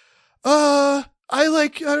 I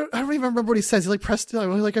don't even remember what he says. He like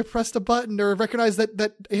I pressed a button or recognized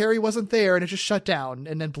that Harry wasn't there, and it just shut down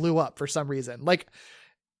and then blew up for some reason. Like,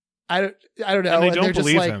 I don't know. And they don't they're just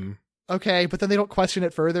believe like, him. Okay, but then they don't question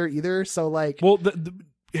it further either. So like, well,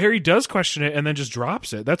 Harry does question it and then just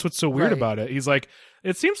drops it. That's what's so weird about it. He's like,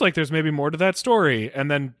 it seems like there's maybe more to that story. And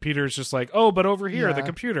then Peter's just like, oh, but over here, the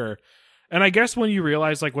computer. And I guess when you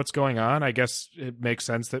realize like what's going on, I guess it makes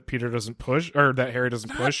sense that Peter doesn't push or that Harry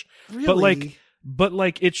doesn't push. Really. But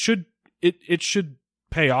like it should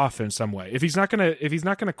pay off in some way. If he's not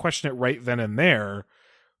gonna question it right then and there,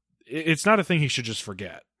 it's not a thing he should just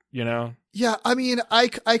forget. You know? Yeah, I mean, I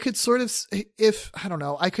could sort of, I don't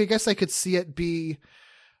know, I guess I could see it be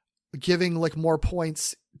giving like more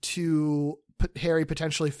points to Harry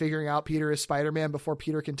potentially figuring out Peter is Spider-Man before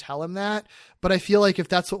Peter can tell him that. But I feel like if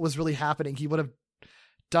that's what was really happening, he would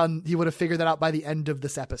have figured that out by the end of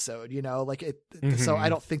this episode, you know, like it. Mm-hmm. So I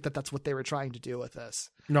don't think that that's what they were trying to do with this.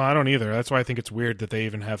 No, I don't either. That's why I think it's weird that they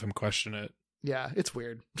even have him question it. Yeah, it's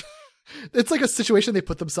weird. It's like a situation they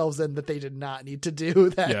put themselves in that they did not need to do,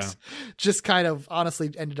 that just kind of honestly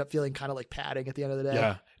ended up feeling kind of like padding at the end of the day.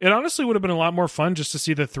 Yeah. It honestly would have been a lot more fun just to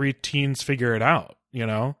see the three teens figure it out, you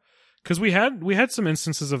know? Because we had some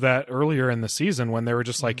instances of that earlier in the season when they were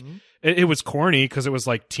just like, it was corny because it was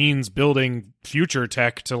like teens building future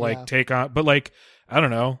tech to like take on, but like, I don't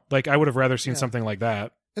know, like I would have rather seen something like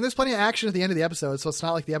that. And there's plenty of action at the end of the episode, so it's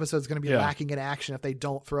not like the episode's going to be lacking in action if they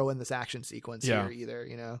don't throw in this action sequence here either,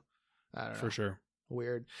 you know? I don't know. For sure.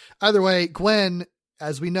 Weird. Either way, Gwen,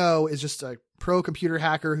 as we know, is just a pro computer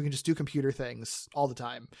hacker who can just do computer things all the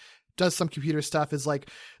time. Does some computer stuff, is like,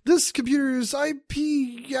 this computer's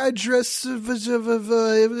IP address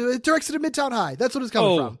it directs it to Midtown High. That's what it's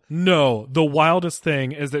coming from. No, the wildest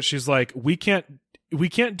thing is that she's like, we can't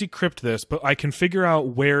decrypt this, but I can figure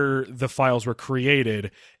out where the files were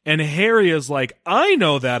created. And Harry is like, I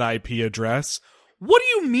know that IP address. What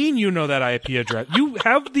do you mean you know that IP address? You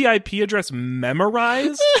have the IP address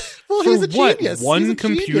memorized? Well, he's a genius. One he's a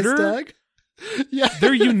computer? Genius, Doug. Yeah.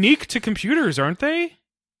 They're unique to computers, aren't they?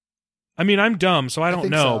 I mean, I'm dumb, so I don't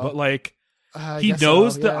know, but like, he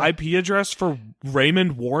knows the IP address for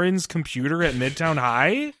Raymond Warren's computer at Midtown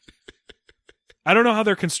High? I don't know how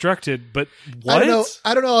they're constructed, but what?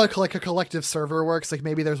 I don't know how like a collective server works. Like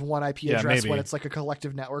maybe there's one IP address when it's like a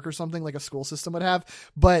collective network or something like a school system would have.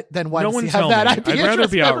 But then why does he have that IP address? I'd rather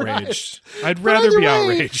be outraged. I'd rather be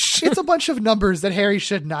outraged. It's a bunch of numbers that Harry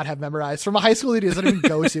should not have memorized from a high school that he doesn't even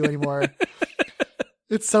go to anymore.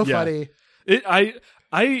 It's so funny.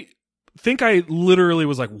 I think I literally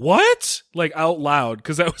was like, what? Like out loud,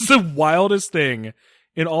 because that was the wildest thing.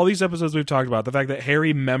 In all these episodes we've talked about, the fact that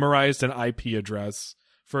Harry memorized an IP address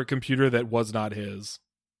for a computer that was not his.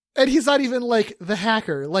 And he's not even like the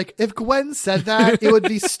hacker. Like if Gwen said that, it would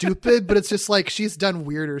be stupid, but it's just like she's done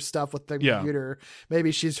weirder stuff with the computer.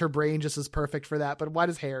 Maybe her brain just is perfect for that. But why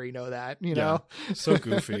does Harry know that? You know? So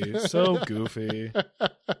goofy. So goofy.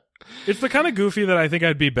 It's the kind of goofy that I think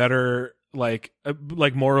I'd be better, like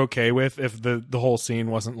more okay with if the whole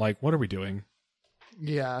scene wasn't like, what are we doing?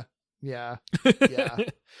 Yeah.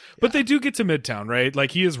 But they do get to Midtown, right?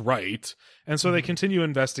 Like he is right. And so they continue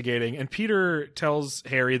investigating, and Peter tells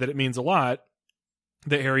Harry that it means a lot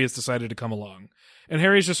that Harry has decided to come along. And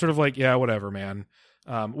Harry's just sort of like, yeah, whatever, man.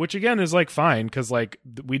 Which again is like fine, because like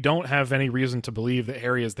we don't have any reason to believe that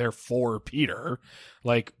Harry is there for Peter.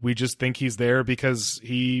 Like we just think he's there because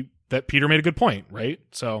that Peter made a good point, right?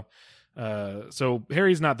 So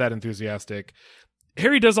Harry's not that enthusiastic.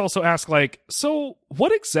 Harry does also ask, like, so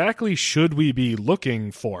what exactly should we be looking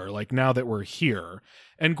for, like, now that we're here?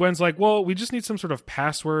 And Gwen's like, well, we just need some sort of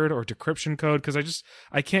password or decryption code because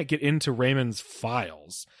I can't get into Raymond's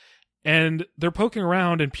files. And they're poking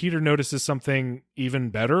around, and Peter notices something even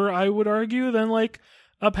better, I would argue, than, like,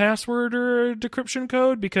 a password or a decryption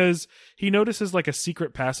code, because he notices, like, a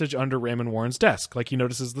secret passage under Raymond Warren's desk. Like, he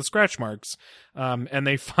notices the scratch marks. And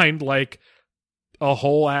they find, like, a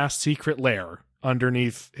whole-ass secret lair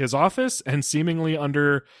underneath his office, and seemingly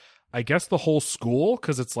under, I guess, the whole school,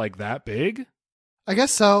 because it's like that big. I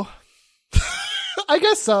guess so.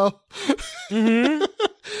 Mm-hmm.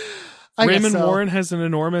 Raymond Warren has an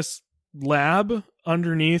enormous lab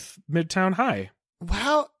underneath Midtown High.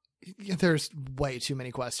 Wow. There's way too many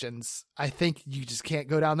questions. I think you just can't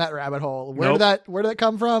go down that rabbit hole. Where did that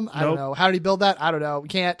come from? I don't know. How did he build that? I don't know. We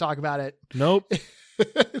can't talk about it. Nope.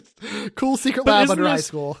 Cool secret lab under high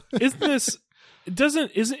school. Isn't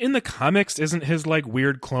in the comics, isn't his like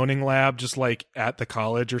weird cloning lab just like at the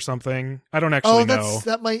college or something? I don't actually know.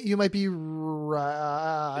 You might be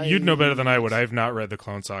right. You'd know better than I would. I've not read the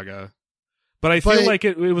Clone Saga. But I feel like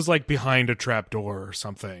it was like behind a trap door or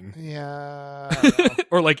something. Yeah.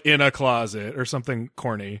 Or like in a closet or something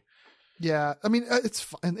corny. Yeah. I mean, it's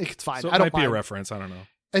fine. So I don't might mind. be a reference. I don't know.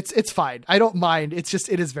 It's fine. I don't mind. It's just,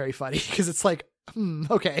 it is very funny because it's like,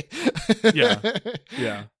 okay.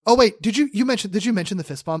 Yeah. Oh wait, did you mention the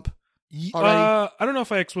fist bump already? I don't know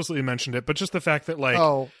if I explicitly mentioned it, but just the fact that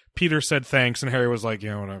like Peter said thanks and Harry was like,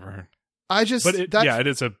 yeah, whatever. It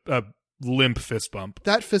is a limp fist bump.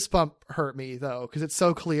 That fist bump hurt me though, because it's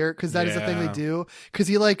so clear, because that is the thing they do, because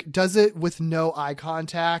he like does it with no eye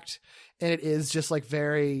contact, and it is just like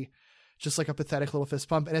just like a pathetic little fist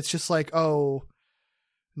bump, and it's just like, oh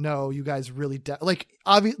no, you guys really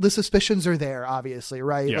the suspicions are there, obviously,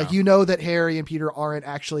 right? Yeah. Like, you know that Harry and Peter aren't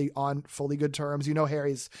actually on fully good terms. You know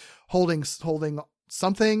Harry's holding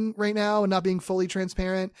something right now and not being fully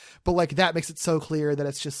transparent, but like that makes it so clear that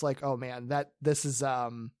it's just like, oh man, that this is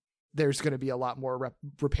there's going to be a lot more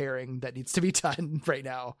repairing that needs to be done right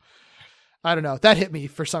now. I don't know. That hit me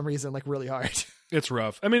for some reason like really hard. It's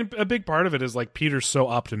rough. I mean, a big part of it is like Peter's so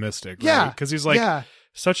optimistic, right? Yeah, because he's like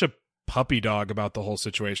such a puppy dog about the whole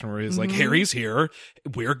situation, where he's like, Harry's here,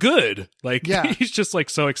 we're good. Like, he's just like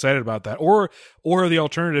so excited about that. Or the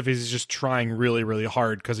alternative is he's just trying really, really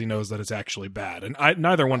hard because he knows that it's actually bad. And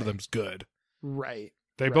neither one of them's good. Right.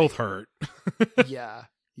 They both hurt. Yeah.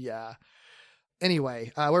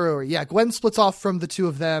 Anyway, where were we? Yeah, Gwen splits off from the two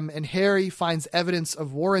of them, and Harry finds evidence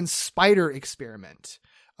of Warren's spider experiment,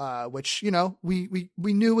 which, you know, we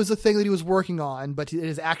knew was a thing that he was working on, but it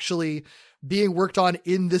is actually being worked on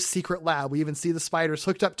in this secret lab. We even see the spiders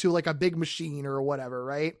hooked up to like a big machine or whatever,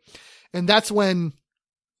 right? And that's when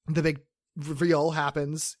the big reveal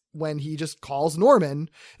happens, when he just calls Norman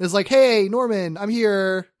and is like, hey, Norman, I'm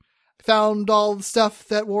here. I found all the stuff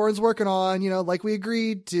that Warren's working on, you know, like we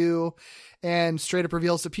agreed to. And straight up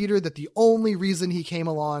reveals to Peter that the only reason he came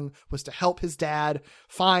along was to help his dad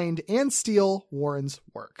find and steal Warren's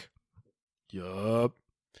work. Yup.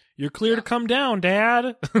 You're clear to come down,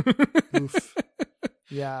 Dad. Oof.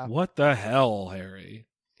 Yeah. What the hell, Harry?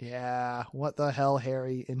 Yeah. What the hell,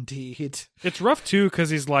 Harry, indeed. It's rough, too,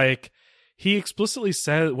 because he's like, he explicitly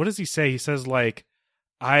says, what does he say? He says, like,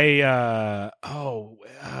 he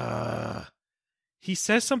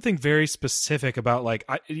says something very specific about, like,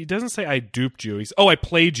 he doesn't say I duped you. I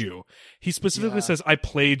played you. He specifically says, I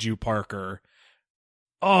played you, Parker.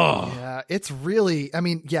 Oh yeah, it's really, I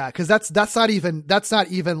mean, yeah, because that's not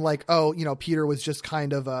even like, oh, you know, Peter was just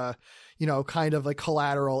kind of like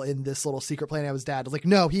collateral in this little secret plan of his dad. It's like,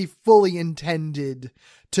 no, he fully intended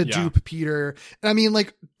to dupe Peter. And I mean,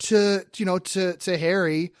 like, to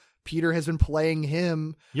Harry, Peter has been playing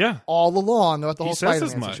him all along about the whole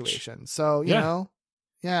Spider-Man situation. So, you know,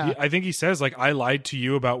 I think he says, like, I lied to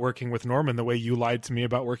you about working with Norman the way you lied to me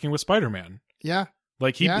about working with Spider-Man. Yeah.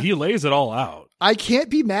 Like he lays it all out. I can't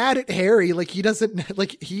be mad at Harry. Like he doesn't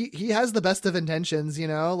like he has the best of intentions, you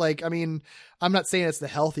know? Like, I mean, I'm not saying it's the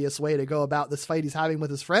healthiest way to go about this fight he's having with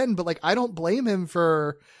his friend, but like, I don't blame him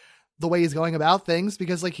for the way he's going about things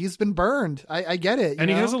because like he's been burned. I get it. And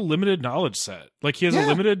he has a limited knowledge set. Like he has a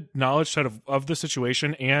limited knowledge set of the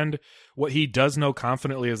situation. And what he does know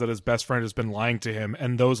confidently is that his best friend has been lying to him.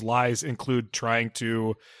 And those lies include trying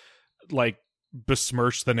to like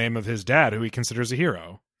besmirch the name of his dad, who he considers a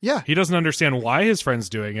hero. Yeah. He doesn't understand why his friend's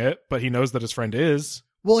doing it, but he knows that his friend is.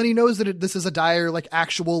 Well, and he knows that this is a dire, like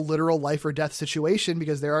actual literal life or death situation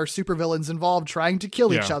because there are supervillains involved trying to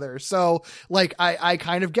kill each other. So like, I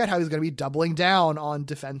kind of get how he's going to be doubling down on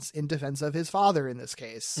defense of his father in this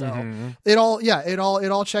case. So it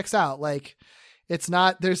all checks out. Like it's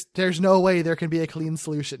not, there's no way there can be a clean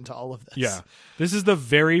solution to all of this. Yeah. This is the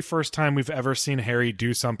very first time we've ever seen Harry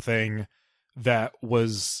do something that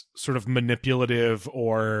was sort of manipulative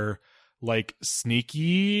or like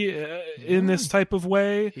sneaky in this type of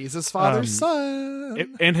way. He's his father's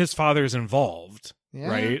son. And his father's involved,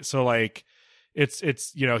 right? So like it's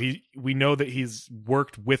we know that he's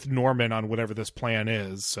worked with Norman on whatever this plan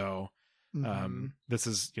is. So this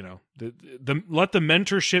is, the let the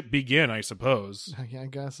mentorship begin, I suppose. Yeah, I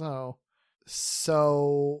guess so.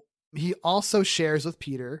 So he also shares with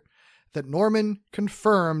Peter that Norman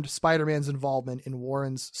confirmed Spider-Man's involvement in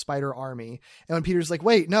Warren's spider army. And when Peter's like,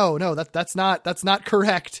 wait, no, that's not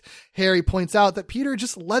correct. Harry points out that Peter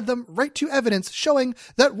just led them right to evidence showing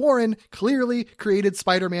that Warren clearly created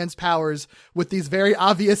Spider-Man's powers with these very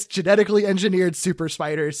obvious genetically engineered super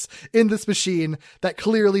spiders in this machine that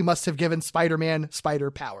clearly must have given Spider-Man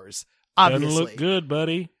spider powers. Obviously. Doesn't look good,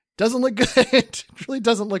 buddy. Doesn't look good. It really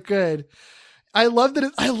doesn't look good. I love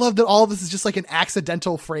that all of this is just like an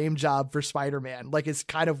accidental frame job for Spider-Man. Like it's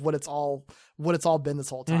kind of what it's all been this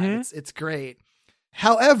whole time. It's great.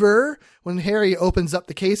 However, when Harry opens up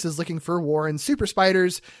the cases looking for Warren's super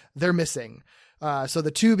spiders, they're missing. So the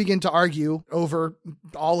two begin to argue over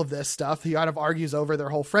all of this stuff. He kind of argues over their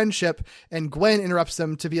whole friendship, and Gwen interrupts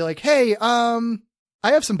them to be like, hey, I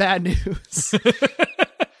have some bad news.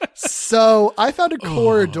 So I found a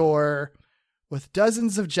corridor with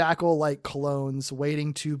dozens of Jackal-like clones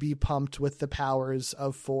waiting to be pumped with the powers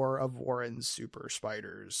of 4 of Warren's super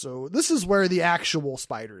spiders. So this is where the actual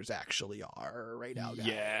spiders actually are right now, guys.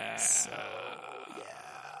 Yeah. So,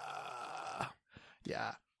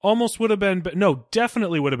 yeah. Almost would have been, no,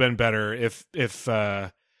 definitely would have been better if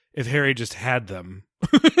Harry just had them.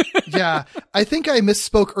 Yeah, I think I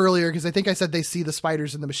misspoke earlier because I think I said they see the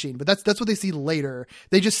spiders in the machine, but that's what they see later.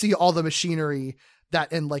 They just see all the machinery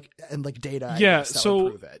that and like data. Yeah,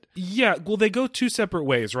 so yeah, well, they go two separate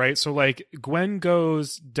ways, right? So like Gwen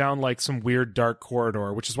goes down like some weird dark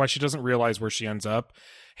corridor, which is why she doesn't realize where she ends up.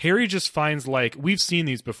 Harry just finds, like, we've seen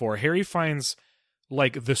these before. Harry finds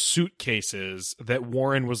like the suitcases that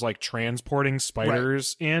Warren was like transporting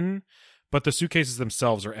spiders in, but the suitcases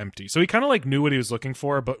themselves are empty. So he kind of like knew what he was looking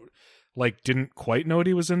for, but like didn't quite know what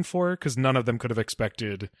he was in for, because none of them could have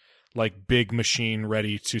expected like big machine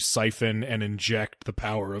ready to siphon and inject the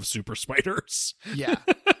power of super spiders. Yeah.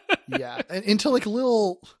 And into like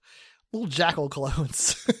little Jackal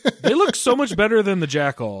clones. They look so much better than the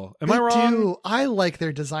Jackal. Am I wrong? Do. I like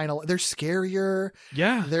their design. They're scarier.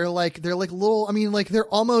 Yeah. They're like little, I mean, like they're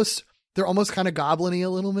almost kind of goblin-y a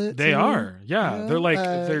little bit. They are. Yeah. They're like,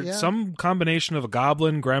 they're some combination of a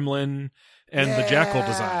goblin, gremlin, and the Jackal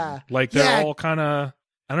design. Like they're all kind of,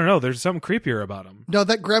 I don't know. There's something creepier about them. No,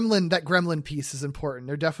 that gremlin piece is important.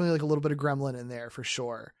 There's definitely like a little bit of gremlin in there for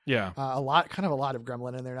sure. Yeah. A lot of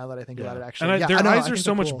gremlin in there now that I think about it, actually. And their eyes are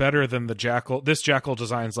so much better than the Jackal. This Jackal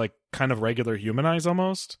design's like kind of regular human eyes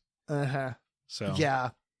almost. Uh-huh. So.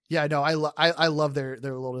 Yeah. Yeah, no, I love their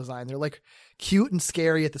little design. They're like cute and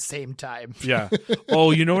scary at the same time. Yeah.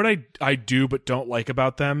 Oh, you know what I do but don't like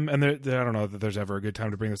about them? And I don't know that there's ever a good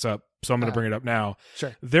time to bring this up, so I'm going to bring it up now.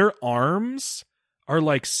 Sure. Their arms are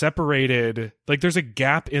like separated, like there's a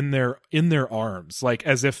gap in their arms, like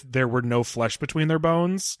as if there were no flesh between their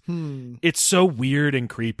bones. It's so weird and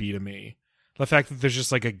creepy to me, the fact that there's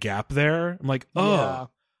just like a gap there. I'm like, yeah.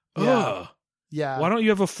 Why don't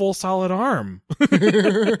you have a full solid arm?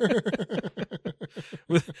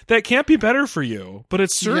 That can't be better for you, but it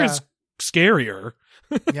sure is scarier.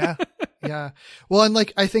 Yeah. Well, and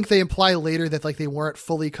like I think they imply later that like they weren't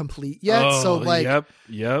fully complete yet, so like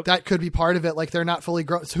yep, that could be part of it. Like they're not fully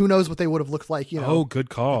grown. So who knows what they would have looked like? You know. Oh, good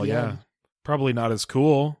call. Yeah, probably not as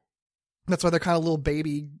cool. That's why they're kind of little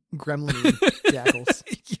baby gremlin jackals.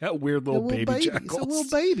 Yeah, weird little baby jackals. They're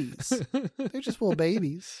little babies. They're just little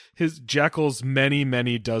babies. His Jackal's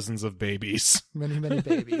many dozens of babies. Many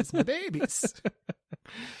babies. My babies.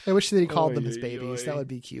 I wish that he called them his babies. That would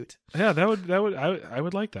be cute. Yeah, I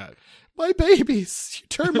would like that. My babies. You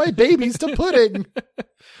turn my babies to pudding.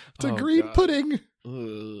 To green pudding.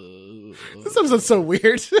 This episode's so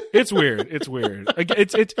weird. It's weird. It's weird.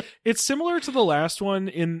 It's similar to the last one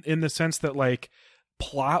in the sense that, like,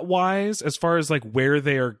 plot wise, as far as like where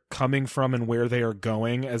they are coming from and where they are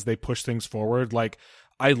going as they push things forward, like,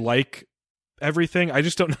 I like everything. I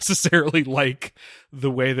just don't necessarily like the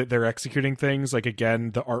way that they're executing things. Like,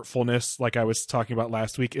 again, the artfulness, like I was talking about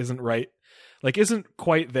last week, isn't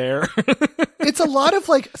quite there. It's a lot of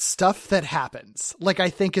like stuff that happens, like, I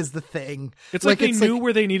think is the thing. It's like they knew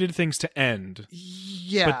where they needed things to end.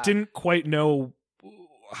 Yeah. But didn't quite know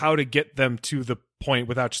how to get them to the point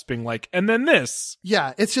without just being like, and then this.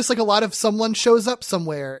 Yeah, it's just like a lot of someone shows up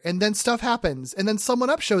somewhere and then stuff happens and then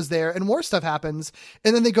someone up shows there and more stuff happens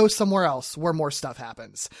and then they go somewhere else where more stuff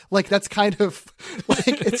happens. Like, that's kind of like,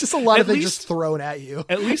 it's just a lot of things just thrown at you.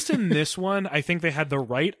 At least in this one, I think they had the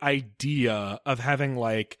right idea of having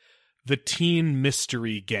like the teen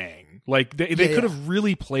mystery gang. Like they could have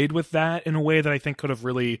really played with that in a way that I think could have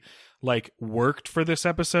really like worked for this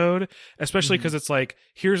episode, especially because it's like,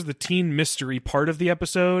 here's the teen mystery part of the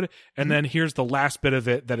episode, and then here's the last bit of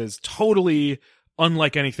it that is totally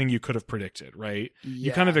unlike anything you could have predicted, right? Yeah.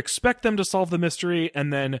 You kind of expect them to solve the mystery,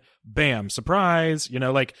 and then bam, surprise. You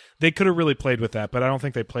know, like, they could have really played with that, but I don't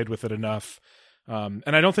think they played with it enough. And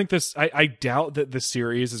I don't think I doubt that this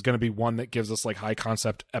series is going to be one that gives us like high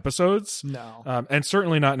concept episodes. No. And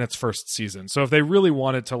certainly not in its first season. So if they really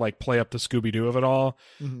wanted to like play up the Scooby-Doo of it all,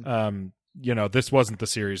 you know, this wasn't the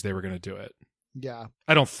series they were going to do it. Yeah.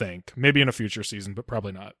 I don't think. Maybe in a future season, but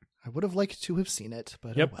probably not. I would have liked to have seen it,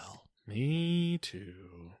 but Yep. oh well. Me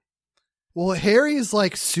too. Well, Harry's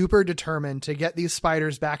like super determined to get these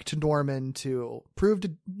spiders back to Norman to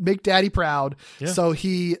make Daddy proud. Yeah. So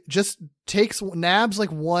he just nabs like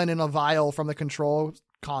one in a vial from the control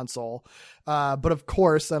console. But of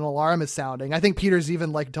course, an alarm is sounding. I think Peter's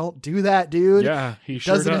even like, "Don't do that, dude." Yeah, he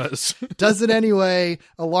sure does. Does it anyway.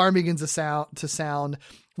 Alarm begins to sound,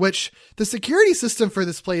 which the security system for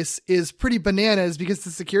this place is pretty bananas because the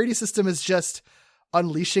security system is just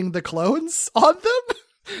unleashing the clones on them.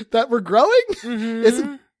 That we're growing?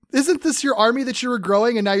 Isn't this your army that you were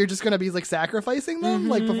growing and now you're just going to be like sacrificing them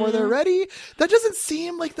like before they're ready? That doesn't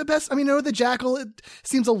seem like the best. I mean, I know the Jackal, it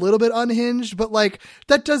seems a little bit unhinged, but like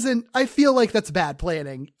I feel like that's bad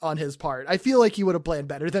planning on his part. I feel like he would have planned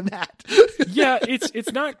better than that. Yeah,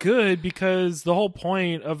 it's not good because the whole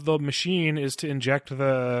point of the machine is to inject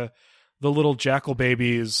the little Jackal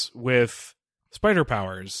babies with spider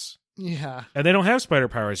powers. Yeah. And they don't have spider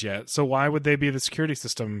powers yet. So why would they be the security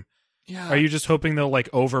system? Yeah. Are you just hoping they'll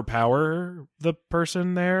like overpower the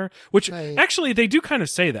person there? Which actually they do kind of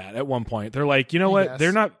say that at one point. They're like, you know what?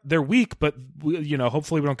 They're weak, but you know,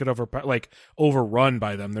 hopefully we don't get overrun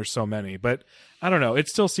by them. There's so many, but I don't know. It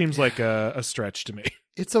still seems like a stretch to me.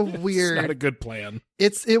 It's a weird, it's not a good plan.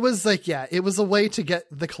 It was like, yeah, it was a way to get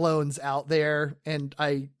the clones out there. And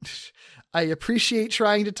I appreciate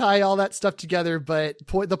trying to tie all that stuff together, but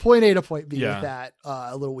the point A to point B with that,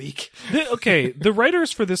 a little weak. Okay. The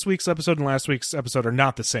writers for this week's episode and last week's episode are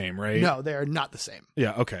not the same, right? No, they're not the same.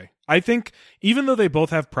 Yeah. Okay. I think even though they both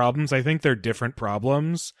have problems, I think they're different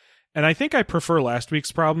problems. And I think I prefer last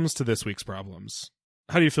week's problems to this week's problems.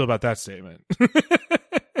 How do you feel about that statement?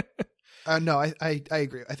 No, I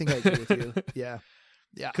agree. I think I agree with you. Yeah.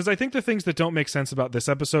 Yeah. Because I think the things that don't make sense about this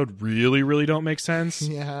episode really, really don't make sense.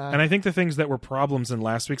 Yeah. And I think the things that were problems in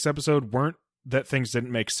last week's episode weren't that things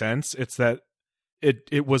didn't make sense. It's that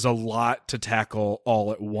it was a lot to tackle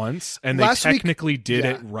all at once. And they technically did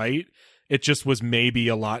it right. It just was maybe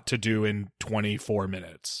a lot to do in 24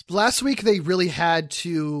 minutes. Last week, they really had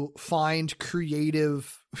to find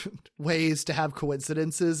creative ways to have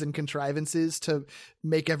coincidences and contrivances to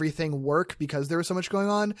make everything work because there was so much going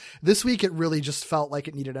on. This week, it really just felt like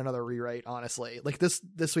it needed another rewrite, honestly. Like this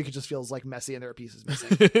week, it just feels like messy and there are pieces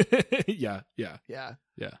missing. Yeah.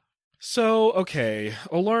 So, okay,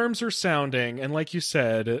 alarms are sounding. And like you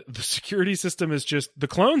said, the security system is just, the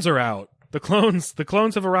clones are out. The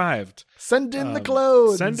clones have arrived. Send in the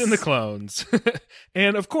clones. Send in the clones.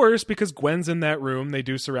 And of course, because Gwen's in that room, they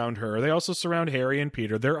do surround her. They also surround Harry and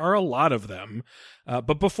Peter. There are a lot of them.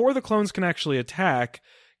 But before the clones can actually attack,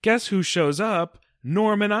 guess who shows up?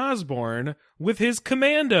 Norman Osborn with his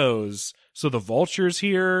commandos. So the Vulture's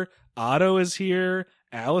here, Otto is here,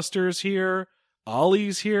 Alistair's here,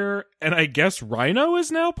 Ollie's here, and I guess Rhino is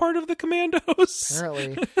now part of the commandos.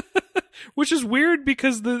 Apparently. Which is weird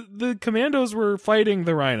because the commandos were fighting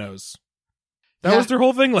the rhinos. That was their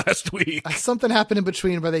whole thing last week. Something happened in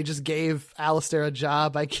between where they just gave Alistair a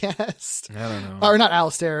job, I guess. I don't know. Or not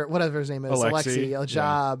Alistair, whatever his name is. Alexei, a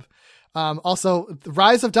job. Yeah. Also, the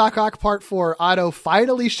Rise of Doc Ock Part 4, Otto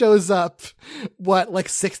finally shows up,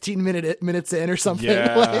 16 minutes in or something?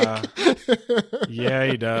 Yeah. Yeah,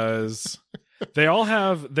 he does. They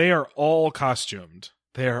are all costumed.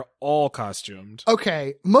 They are all costumed.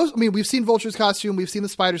 Okay. We've seen Vulture's costume. We've seen the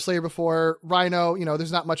Spider Slayer before. Rhino,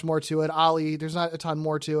 there's not much more to it. Ollie, there's not a ton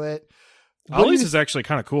more to it. Ollie's is actually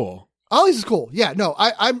kind of cool. Ollie's is cool. Yeah, no,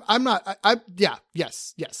 I'm not.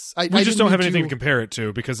 Yes. We just don't have anything to compare it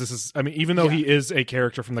to because this is, even though he is a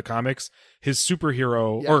character from the comics, his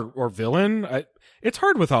superhero or villain, it's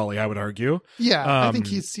hard with Ollie, I would argue. Yeah, I think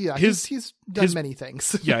he's done many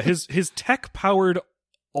things. Yeah, his tech-powered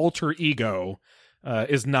alter ego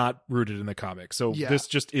is not rooted in the comics. So this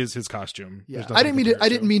just is his costume. Yeah. I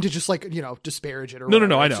didn't mean to just disparage it or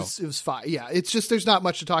No, I know. It was fine. Yeah. It's just, there's not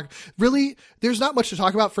much to talk. Really, there's not much to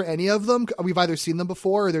talk about for any of them. We've either seen them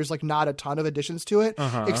before or there's not a ton of additions to it,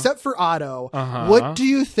 except for Otto. What do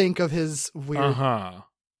you think of his weird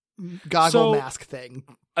goggle mask thing?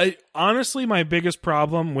 Honestly, my biggest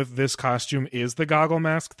problem with this costume is the goggle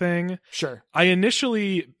mask thing. Sure. I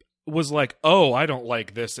initially was like, oh, I don't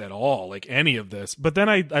like this at all, like any of this. But then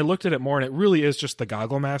I looked at it more and it really is just the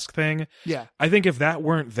goggle mask thing. Yeah. I think if that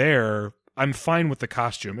weren't there, I'm fine with the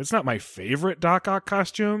costume. It's not my favorite Doc Ock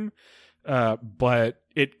costume, but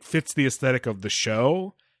it fits the aesthetic of the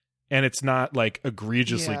show. And it's not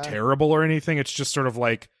egregiously terrible or anything. It's just sort of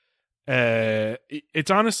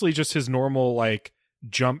it's honestly just his normal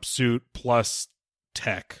jumpsuit plus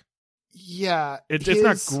tech. Yeah. It's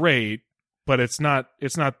not great, but it's not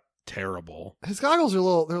terrible. His goggles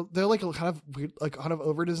are they're kind of weird, kind of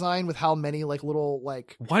over designed with how many little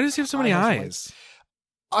Why does he have so many eyes?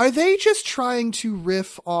 Are they just trying to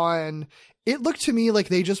riff on? It looked to me like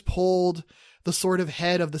they just pulled the sort of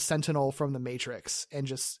head of the Sentinel from the Matrix and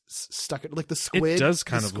just stuck it the squid. It does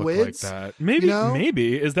kind of look like that.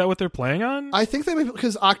 Maybe is that what they're playing on? I think they maybe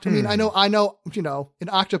because I know an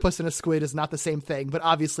octopus and a squid is not the same thing, but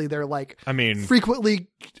obviously they're frequently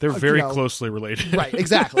they're very closely related. Right,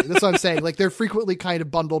 exactly. That's what I'm saying. They're frequently kind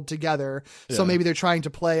of bundled together. So maybe they're trying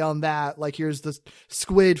to play on that. Here's the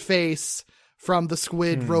squid face from the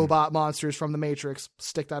squid robot monsters from the Matrix,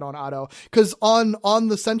 stick that on Otto. Because on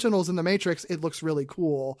the Sentinels in the Matrix, it looks really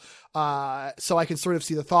cool. So I can sort of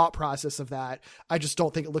see the thought process of that. I just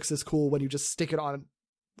don't think it looks as cool when you just stick it on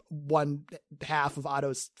one half of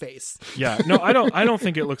Otto's face. Yeah, no, I don't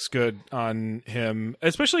think it looks good on him,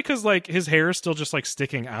 especially because his hair is still just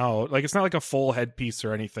sticking out. It's not a full headpiece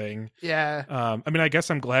or anything. Yeah. I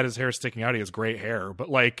guess I'm glad his hair is sticking out. He has great hair, but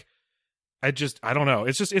I don't know.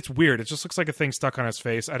 It's weird. It just looks like a thing stuck on his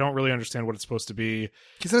face. I don't really understand what it's supposed to be.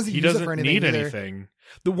 He doesn't need anything.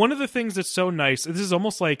 One of the things that's so nice, this is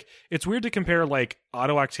almost it's weird to compare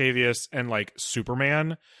Otto Octavius and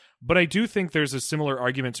Superman, but I do think there's a similar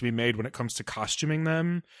argument to be made when it comes to costuming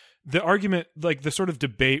them. The argument, the sort of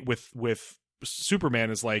debate with Superman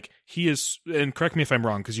is he is, and correct me if I'm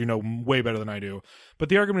wrong because you know way better than I do, but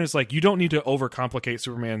the argument is you don't need to overcomplicate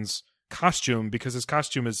Superman's costume because his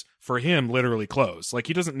costume is for him literally clothes.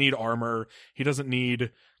 He doesn't need armor, he doesn't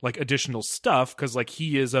need additional stuff because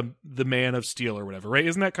he is the Man of Steel or whatever, right?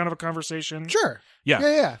 Isn't that kind of a conversation? Sure.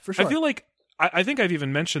 Yeah, for sure. I feel I think I've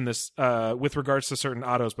even mentioned this with regards to certain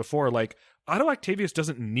Ottos before. Otto Octavius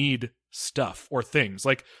doesn't need stuff or things.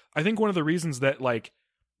 I think one of the reasons that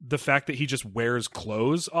the fact that he just wears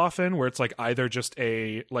clothes often, where it's either just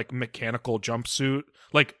a mechanical jumpsuit,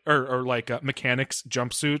 or a mechanic's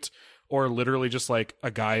jumpsuit, or literally just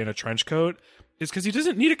a guy in a trench coat, is because he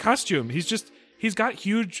doesn't need a costume. He's got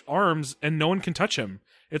huge arms and no one can touch him.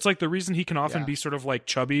 It's the reason he can often be sort of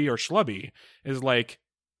chubby or schlubby is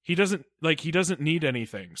he doesn't need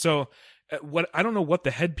anything. So I don't know what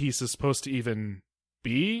the headpiece is supposed to even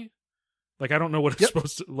be. I don't know what it's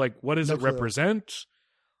supposed to, what does it represent?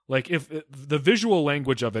 If the visual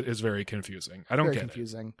language of it is very confusing. I don't get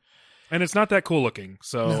it. And it's not that cool looking.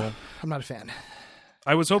 So no, I'm not a fan.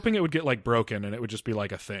 I was hoping it would get broken and it would just be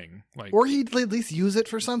a thing. Or he'd at least use it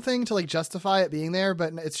for something to justify it being there,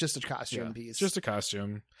 but it's just a costume piece. It's just a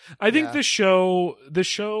costume. I think the show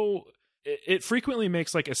it frequently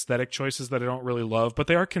makes aesthetic choices that I don't really love, but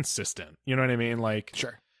they are consistent. You know what I mean?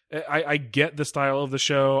 Sure. I get the style of the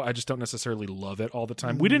show. I just don't necessarily love it all the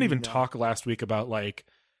time. We didn't even talk last week about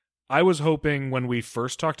I was hoping when we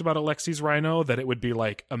first talked about Alexei's Rhino that it would be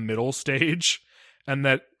a middle stage and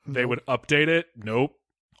that they would update it. Nope.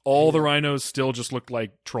 All the rhinos still just look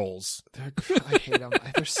like trolls. I hate them.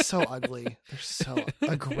 They're so ugly. They're so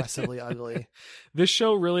aggressively ugly. This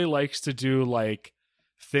show really likes to do like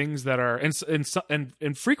things that are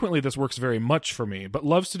and frequently this works very much for me, but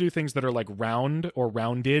loves to do things that are like round or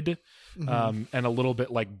rounded, and a little bit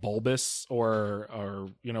like bulbous or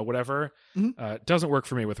whatever. Doesn't work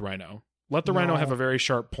for me with Rhino. Let the Rhino have a very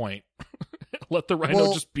sharp point. Let the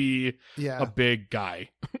Rhino just be a big guy.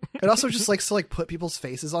 It also just likes to like put people's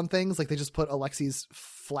faces on things. Like they just put Alexi's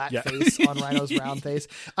flat face on Rhino's round face.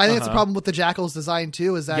 I think it's a problem with the Jackal's design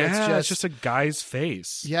too, is that it's just a guy's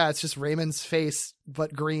face. Yeah, it's just Raymond's face,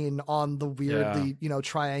 but green on the weirdly,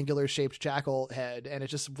 triangular shaped Jackal head. And it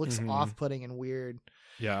just looks off-putting and weird.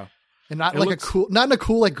 Yeah. And not not in a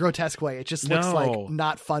cool, like grotesque way. It just looks like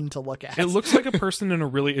not fun to look at. It looks like a person in a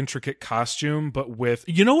really intricate costume, but with,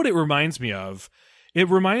 you know what it reminds me of? It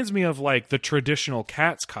reminds me of like the traditional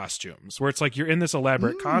Cats costumes, where it's like you're in this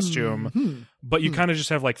elaborate costume, but you kind of just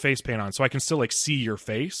have like face paint on, so I can still like see your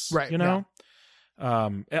face, right?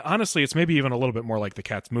 Honestly, it's maybe even a little bit more like the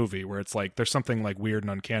Cats movie, where it's like there's something like weird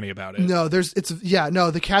and uncanny about it. No,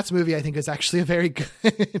 the Cats movie I think is actually a very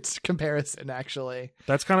good comparison. Actually,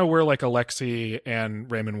 that's kind of where like Alexi and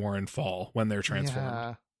Raymond Warren fall when they're transformed.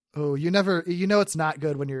 Yeah. Oh, it's not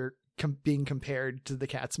good when you're being compared to the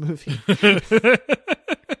Cats movie.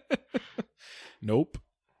 Nope,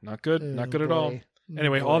 not good. Not good at all.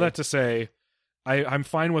 Anyway, all that to say, I'm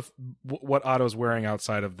fine with what Otto's wearing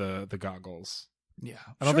outside of the goggles. Yeah,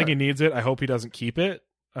 I don't think he needs it. I hope he doesn't keep it.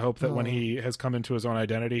 I hope that when he has come into his own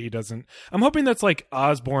identity, he doesn't. I'm hoping that's like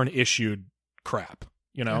Osborn issued crap.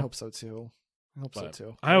 I hope so too.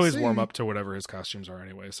 I always warm up to whatever his costumes are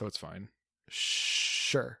anyway, so it's fine.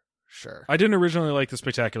 Sure. I didn't originally like the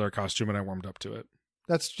Spectacular costume, and I warmed up to it.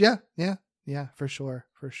 That's yeah, for sure.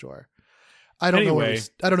 I don't know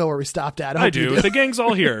where we stopped at. I do. The gang's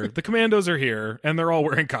all here. The commandos are here, and they're all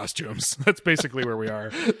wearing costumes. That's basically where we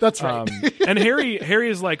are. That's right. And Harry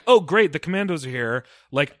is like, "Oh, great, the commandos are here.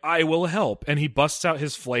 Like, I will help." And he busts out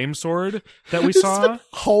his flame sword that we saw, been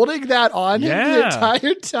holding that on him the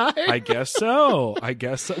entire time. I guess so.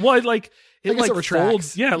 Well, it like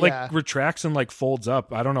retracts. Folds, retracts and like folds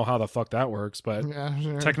up. I don't know how the fuck that works, but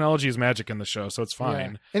technology is magic in the show, so it's fine. Yeah.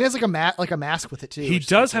 And he has like a mask with it too. He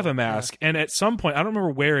does have a mask, and at some point, I don't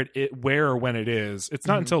remember where or when it is. It's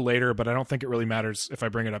not until later, but I don't think it really matters if I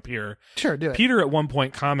bring it up here. Sure, do it. Peter at one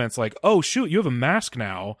point comments like, "Oh shoot, you have a mask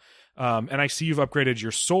now." And I see you've upgraded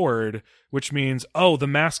your sword, which means, the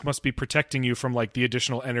mask must be protecting you from like the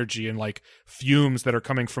additional energy and like fumes that are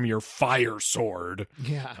coming from your fire sword.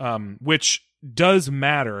 Yeah. Which does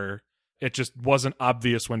matter. It just wasn't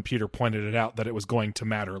obvious when Peter pointed it out that it was going to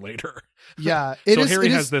matter later. Yeah. Harry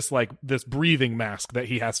has this breathing mask that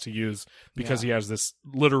he has to use because he has this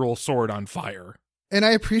literal sword on fire. And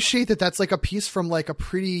I appreciate that that's like a piece from like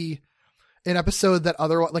an episode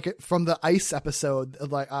that from the ice episode,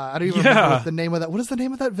 like I don't even remember what the name of that. What is the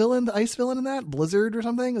name of that villain? The ice villain in that? Blizzard or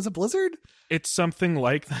something? Is it Blizzard? It's something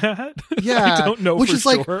like that. Yeah, I don't know, which is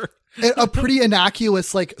sure. Like a pretty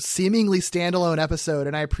innocuous, like seemingly standalone episode,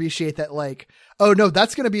 and I appreciate that. Like, oh no,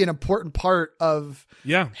 that's going to be an important part of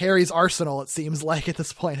Harry's arsenal. It seems like at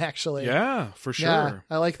this point, actually. Yeah, for sure. Yeah,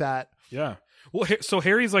 I like that. Yeah. Well, so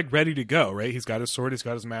Harry's like ready to go, right? He's got his sword, he's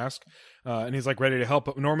got his mask, and he's like ready to help.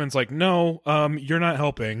 But Norman's like, "No, you're not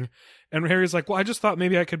helping." And Harry's like, "Well, I just thought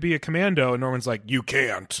maybe I could be a commando." And Norman's like, "You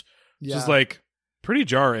can't." Yeah. Which is like pretty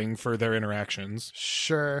jarring for their interactions.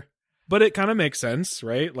 Sure. But it kind of makes sense,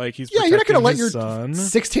 right? Like you're not going to let your son.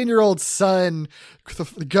 16-year-old son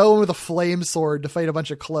go in with a flame sword to fight a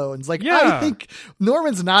bunch of clones. Like, I think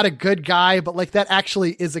Norman's not a good guy, but like that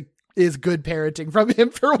actually is good parenting from him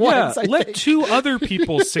for once. Let two other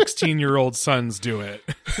people's 16-year-old sons do it.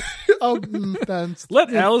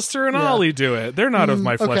 Let Alistair and Ollie do it. They're not of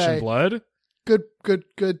my flesh and blood. Good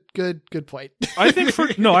point. I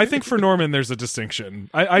think for Norman there's a distinction.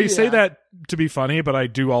 I say that to be funny, but I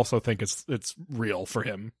do also think it's real for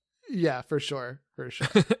him. Yeah, for sure.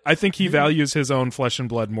 I think he values his own flesh and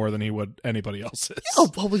blood more than he would anybody else's. Oh,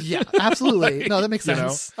 well, yeah, absolutely. No, that makes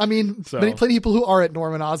sense. I mean, plenty of people who are at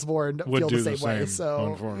Norman Osborn feel the same way.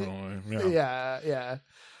 So, unfortunately, yeah.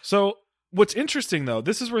 So, what's interesting though,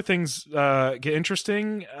 this is where things get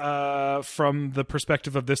interesting from the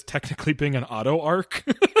perspective of this technically being an Otto arc.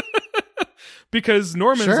 Because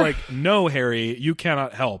Norman's like, "No, Harry, you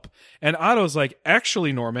cannot help." And Otto's like,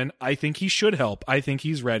 "Actually, Norman, I think he should help. I think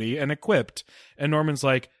he's ready and equipped." And Norman's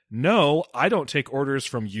like, "No, I don't take orders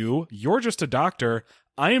from you. You're just a doctor.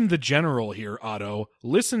 I am the general here, Otto.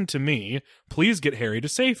 Listen to me. Please get Harry to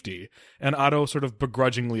safety." And Otto sort of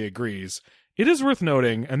begrudgingly agrees. It is worth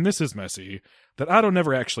noting, and this is messy, that Otto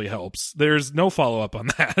never actually helps. There's no follow-up on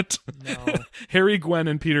that. No. Harry, Gwen,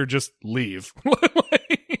 and Peter just leave.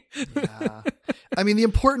 Yeah. I mean, the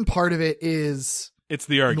important part of it is it's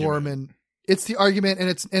the argument. Norman. It's the argument, and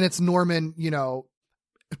it's Norman, you know,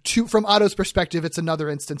 from Otto's perspective, it's another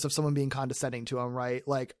instance of someone being condescending to him, right?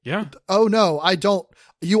 Like, yeah. Oh no, I don't,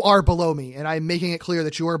 you are below me, and I'm making it clear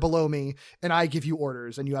that you are below me, and I give you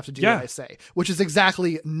orders, and you have to do what I say, which is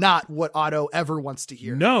exactly not what Otto ever wants to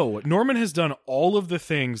hear. No, Norman has done all of the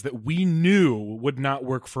things that we knew would not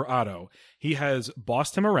work for Otto. He has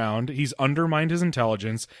bossed him around. He's undermined his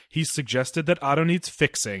intelligence. He's suggested that Otto needs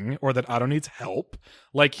fixing or that Otto needs help.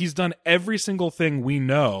 Like, he's done every single thing we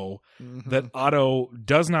know that Otto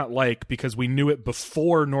does not like because we knew it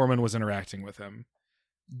before Norman was interacting with him.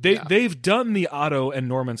 They've done the Otto and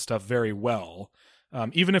Norman stuff very well.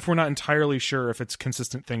 Even if we're not entirely sure if it's a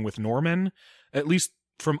consistent thing with Norman, at least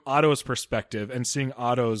from Otto's perspective and seeing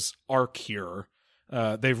Otto's arc here,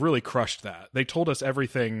 they've really crushed that. They told us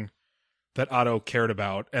everything that Otto cared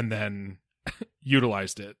about and then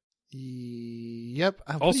utilized it. Yep.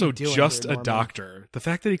 Also, just a doctor. The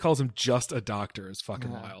fact that he calls him just a doctor is fucking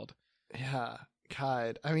wild. Yeah.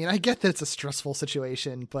 God. I mean, I get that it's a stressful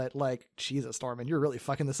situation, but like, Jesus, Norman, you're really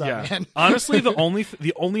fucking this up, man. Honestly, the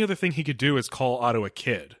only other thing he could do is call Otto a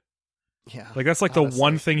kid. Yeah. Like, that's like honestly the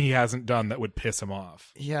one thing he hasn't done that would piss him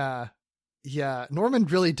off. Yeah. Yeah, Norman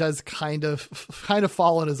really does kind of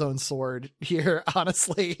fall on his own sword here,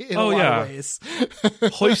 honestly, in a lot of ways.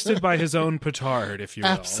 Hoisted by his own petard, if you will.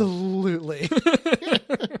 Absolutely.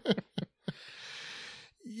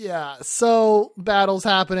 Yeah, so battle's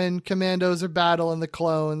happening. Commandos are battling the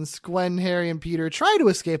clones. Gwen, Harry, and Peter try to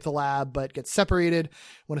escape the lab, but get separated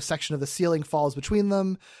when a section of the ceiling falls between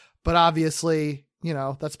them. But obviously, you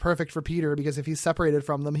know, that's perfect for Peter, because if he's separated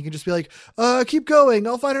from them, he can just be like, keep going,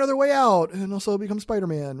 I'll find another way out, and also become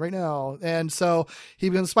Spider-Man right now. And so he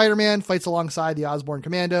becomes Spider-Man, fights alongside the Osborn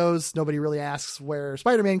Commandos. Nobody really asks where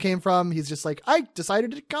Spider-Man came from. He's just like, I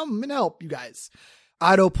decided to come and help you guys.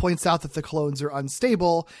 Otto points out that the clones are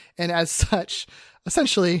unstable, and as such,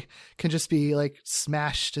 essentially can just be like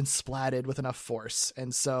smashed and splatted with enough force.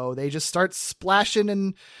 And so they just start splashing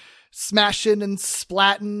and smashing and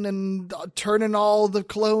splatting and turning all the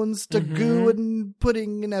clones to goo and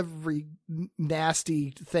putting in every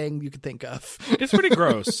nasty thing you could think of. It's pretty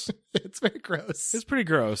gross. It's very gross. It's pretty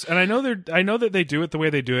gross. And I know that they do it the way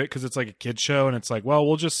they do it because it's like a kid show, and it's like, well,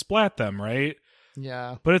 we'll just splat them, right?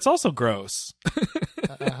 Yeah. But it's also gross.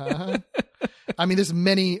 I mean, there's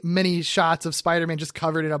many shots of Spider-Man just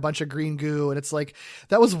covered in a bunch of green goo, and it's like,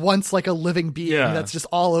 that was once like a living being that's just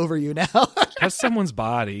all over you now. That's someone's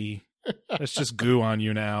body. That's just goo on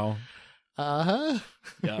you now. Yuck.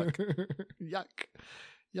 Yuck.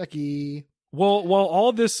 Yucky. Well, while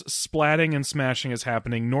all this splatting and smashing is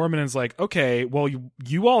happening, Norman is like, okay, well,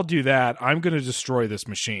 you all do that. I'm going to destroy this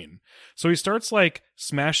machine. So he starts like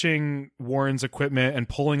smashing Warren's equipment and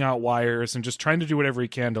pulling out wires and just trying to do whatever he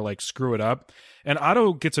can to like screw it up. And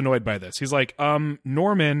Otto gets annoyed by this. He's like,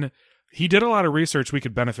 Norman, he did a lot of research we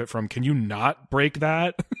could benefit from. Can you not break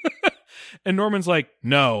that? And Norman's like,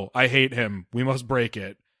 no, I hate him. We must break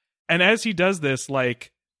it. And as he does this,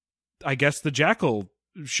 like, I guess the Jackal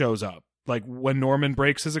shows up. Like, when Norman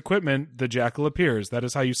breaks his equipment, the Jackal appears. That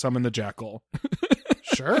is how you summon the Jackal.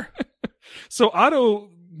 Sure. So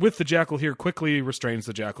Otto, with the Jackal here, quickly restrains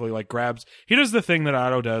the Jackal. He does the thing that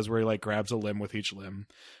Otto does where he like grabs a limb with each limb.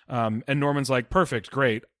 And Norman's like, perfect,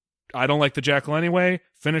 great. I don't like the Jackal anyway.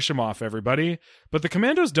 Finish him off, everybody. But the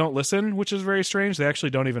Commandos don't listen, which is very strange. They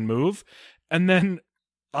actually don't even move. And then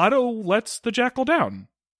Otto lets the Jackal down.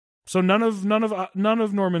 So none of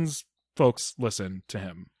Norman's folks listen to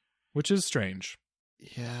him, which is strange.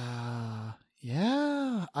 Yeah.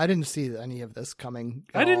 I didn't see any of this coming.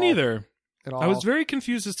 I didn't either. At all. I was very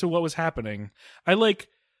confused as to what was happening. I like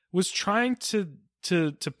was trying to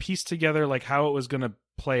piece together like how it was going to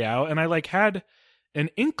play out, and I like had an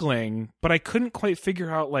inkling, but I couldn't quite figure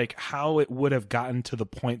out like how it would have gotten to the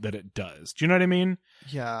point that it does. Do you know what I mean?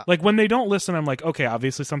 Yeah. Like when they don't listen, I'm like, okay,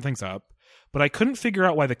 obviously something's up, but I couldn't figure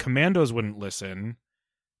out why the Commandos wouldn't listen.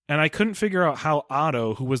 And I couldn't figure out how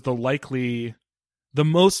Otto, who was the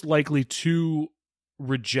most likely to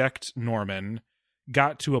reject Norman,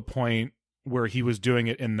 got to a point where he was doing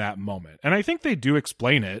it in that moment. And I think they do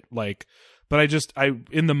explain it, like, but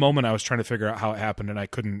in the moment I was trying to figure out how it happened, and I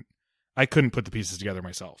couldn't put the pieces together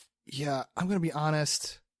myself. Yeah, I'm going to be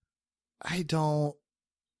honest. I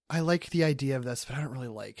like the idea of this, but I don't really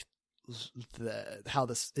like how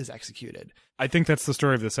this is executed. I think that's the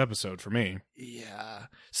story of this episode for me. Yeah.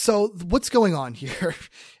 So what's going on here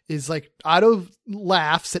is like Otto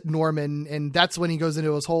laughs at Norman, and that's when he goes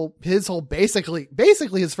into his whole basically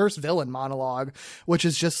his first villain monologue, which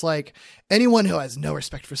is just like, anyone who has no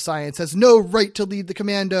respect for science has no right to lead the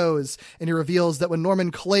commandos. And he reveals that when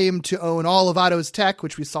Norman claimed to own all of Otto's tech,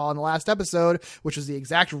 which we saw in the last episode, which was the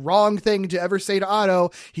exact wrong thing to ever say to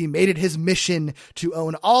Otto, he made it his mission to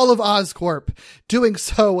own all of Oscorp, doing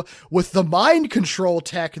so with the mind control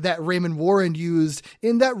tech that Raymond Warren used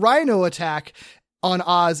in that Rhino attack on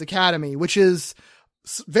Oz Academy, which is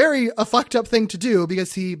a fucked up thing to do,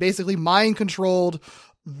 because he basically mind controlled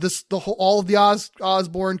all of the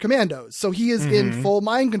Osborn commandos. So he is in full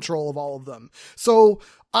mind control of all of them. So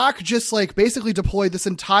Ock just like basically deployed this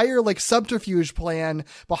entire like subterfuge plan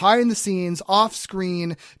behind the scenes, off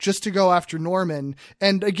screen, just to go after Norman.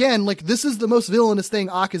 And again, like, this is the most villainous thing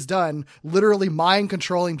Ock has done, literally mind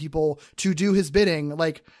controlling people to do his bidding.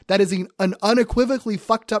 Like, that is an unequivocally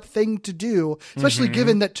fucked up thing to do, especially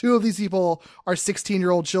given that 2 of these people are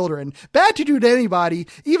 16-year-old children. Bad to do to anybody,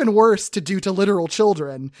 even worse to do to literal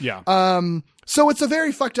children. Yeah. So it's a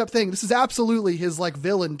very fucked up thing. This is absolutely his like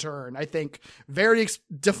villain turn, I think. Very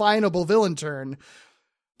definable villain turn.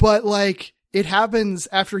 But like, it happens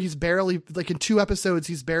after he's barely, like in 2 episodes,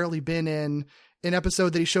 he's barely been in an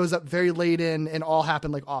episode that he shows up very late in, and all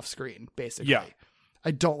happened like off screen, basically. Yeah.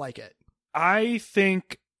 I don't like it. I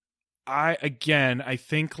think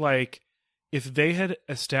like, if they had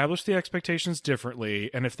established the expectations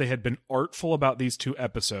differently, and if they had been artful about these 2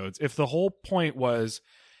 episodes, if the whole point was,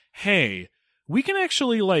 hey, we can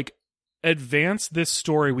actually like advance this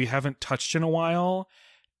story we haven't touched in a while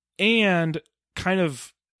and kind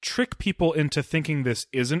of trick people into thinking this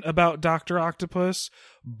isn't about Dr. Octopus,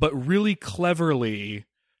 but really cleverly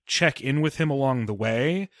check in with him along the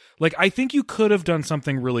way. Like, I think you could have done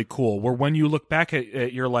something really cool where when you look back at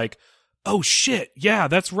it, you're like, oh shit, yeah,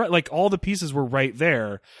 that's right. Like, all the pieces were right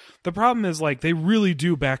there. The problem is, like, they really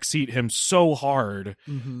do backseat him so hard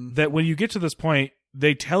that when you get to this point,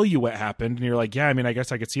 they tell you what happened, and you're like, yeah, I mean, I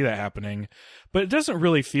guess I could see that happening. But it doesn't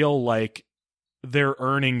really feel like they're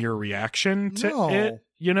earning your reaction to it.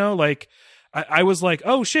 You know, like, I was like,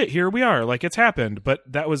 oh shit, here we are. Like, it's happened. But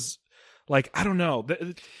that was, like, I don't know.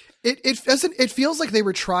 It feels like they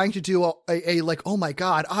were trying to do a like, oh my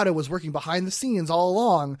God, Otto was working behind the scenes all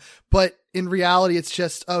along. But in reality, it's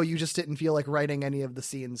just, oh, you just didn't feel like writing any of the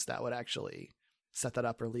scenes that would actually set that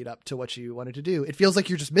up or lead up to what you wanted to do. It feels like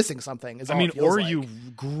you're just missing something. I mean, or you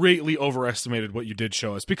greatly overestimated what you did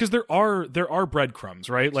show us, because there are breadcrumbs,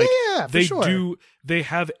 right? Like, yeah, they sure. they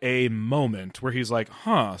have a moment where he's like,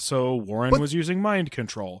 huh, so Warren was using mind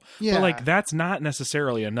control. Yeah. But like, that's not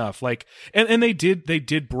necessarily enough. Like, and they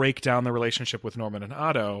did break down the relationship with Norman and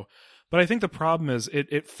Otto, but I think the problem is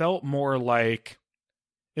it felt more like,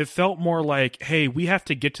 hey, we have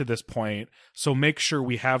to get to this point, so make sure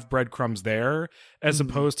we have breadcrumbs there, as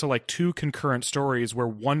opposed to like 2 concurrent stories where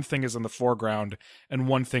one thing is in the foreground and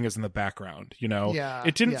one thing is in the background, you know? Yeah,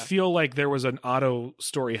 it didn't feel like there was an Otto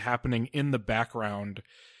story happening in the background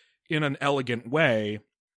in an elegant way.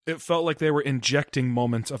 It felt like they were injecting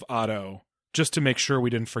moments of Otto just to make sure we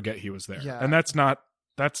didn't forget he was there. Yeah. And that's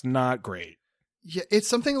not great. Yeah, it's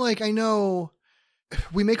something like, I know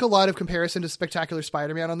we make a lot of comparison to Spectacular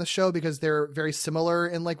Spider-Man on this show because they're very similar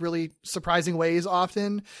in like really surprising ways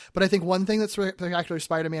often. But I think one thing that Spectacular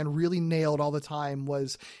Spider-Man really nailed all the time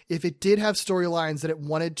was if it did have storylines that it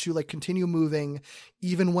wanted to like continue moving,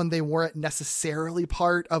 even when they weren't necessarily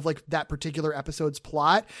part of like that particular episode's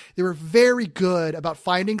plot, they were very good about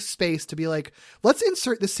finding space to be like, let's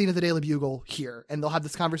insert this scene of the Daily Bugle here, and they'll have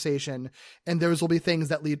this conversation, and those will be things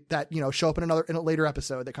that show up in a later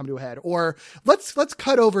episode that come to a head. Or let's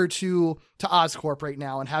cut over to Oscorp right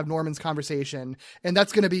now and have Norman's conversation, and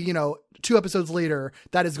that's going to be 2 episodes later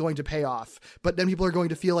that is going to pay off. But then people are going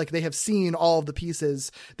to feel like they have seen all of the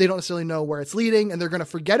pieces. They don't necessarily know where it's leading, and they're going to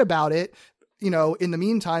forget about it, in the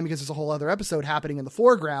meantime, because there's a whole other episode happening in the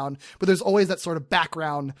foreground, but there's always that sort of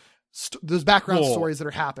background, those background stories that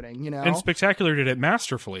are happening, And Spectacular did it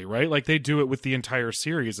masterfully, right? Like, they do it with the entire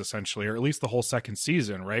series, essentially, or at least the whole second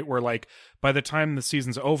season, right? Where, like, by the time the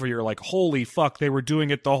season's over, you're like, holy fuck, they were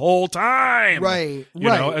doing it the whole time! Right, you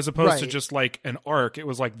know, as opposed to just, like, an arc. It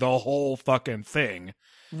was, like, the whole fucking thing.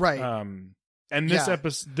 Right. And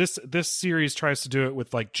this this series tries to do it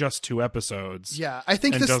with like just 2 episodes. Yeah, I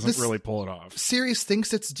think this doesn't this really pull it off. Series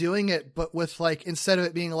thinks it's doing it, but with like, instead of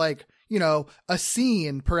it being like, a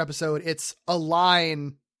scene per episode, it's a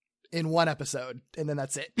line in one episode, and then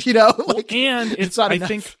that's it. Like, and it's not enough. I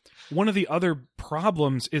think one of the other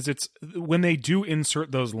problems is it's when they do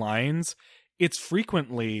insert those lines, it's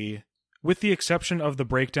frequently with the exception of the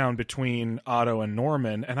breakdown between Otto and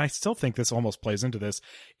Norman, and I still think this almost plays into this,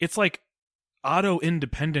 it's like Otto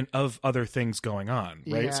independent of other things going on,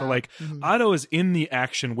 right? Yeah. So like Otto is in the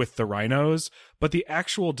action with the rhinos, but the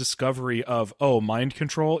actual discovery of, mind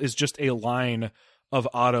control is just a line of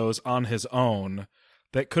Otto's on his own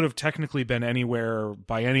that could have technically been anywhere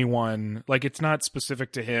by anyone. Like, it's not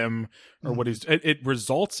specific to him or what he's, it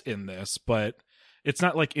results in this, but it's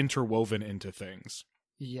not like interwoven into things.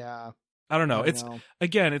 Yeah. I don't know.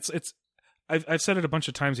 Again, I've said it a bunch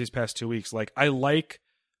of times these past 2 weeks. Like, I like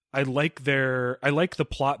the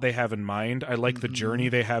plot they have in mind. I like the journey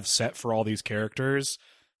they have set for all these characters,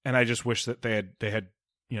 and I just wish that they had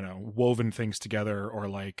woven things together, or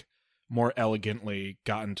like more elegantly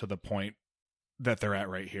gotten to the point that they're at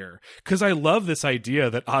right here. Because I love this idea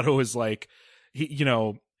that Otto is like,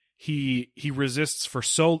 he resists for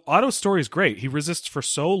so. Otto's story is great. He resists for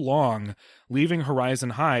so long leaving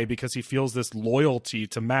Horizon High because he feels this loyalty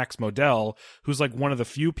to Max Modell, who's like one of the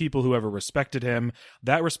few people who ever respected him.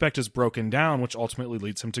 That respect is broken down, which ultimately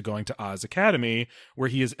leads him to going to Oz Academy, where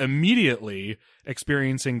he is immediately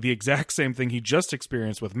experiencing the exact same thing he just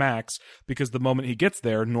experienced with Max, because the moment he gets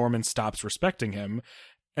there, Norman stops respecting him.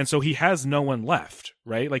 And so he has no one left,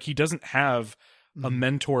 right? Like, he doesn't have a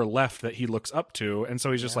mentor left that he looks up to, and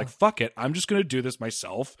so he's just like, fuck it, I'm just gonna do this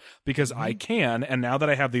myself because I can, and now that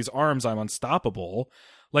I have these arms, I'm unstoppable.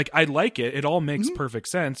 Like, I like it. It all makes perfect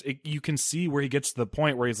sense. You can see where he gets to the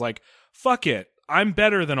point where he's like, fuck it, I'm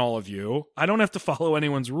better than all of you, I don't have to follow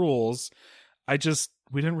anyone's rules. We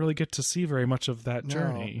didn't really get to see very much of that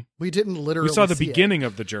journey. We didn't literally we saw the see beginning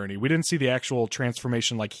of the journey. We didn't see the actual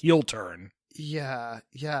transformation, like heel turn. Yeah.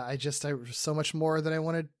 I so much more that I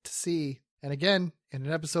wanted to see. And again, in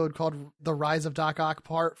an episode called The Rise of Doc Ock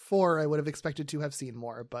Part 4, I would have expected to have seen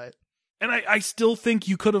more, but... And I still think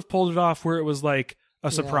you could have pulled it off where it was like a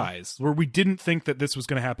surprise, where we didn't think that this was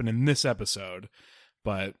going to happen in this episode.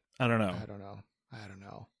 But I don't know. I don't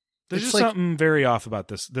know. There's just something very off about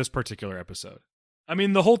this particular episode. I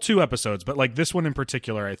mean, the whole 2 episodes, but like this one in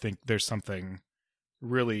particular, I think there's something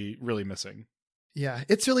really, really missing. Yeah,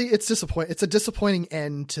 it's disappointing. It's a disappointing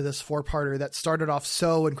end to this 4-parter that started off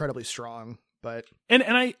so incredibly strong. But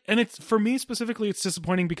and it's, for me specifically, it's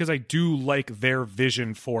disappointing because I do like their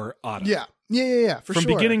vision for Otto. Yeah, From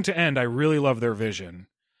beginning to end, I really love their vision.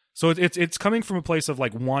 So it's coming from a place of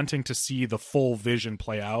like wanting to see the full vision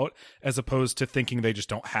play out, as opposed to thinking they just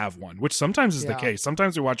don't have one, which sometimes is the case.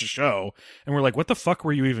 Sometimes we watch a show and we're like, what the fuck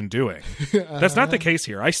were you even doing? That's not the case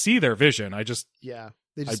here. I see their vision. I just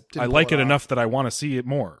I like it enough that I want to see it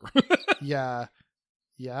more. Yeah.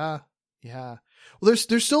 Well,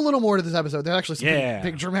 there's still a little more to this episode. There's actually some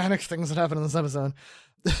big dramatic things that happen in this episode.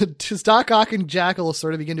 Just Doc Ock and Jackal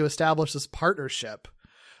sort of begin to establish this partnership.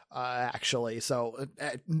 Actually, so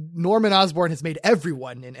Norman Osborn has made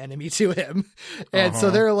everyone an enemy to him, and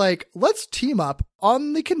so they're like, let's team up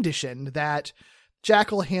on the condition that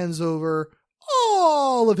Jackal hands over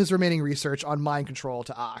all of his remaining research on mind control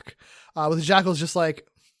to Ock. With Jackal's just like,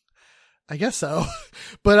 I guess so.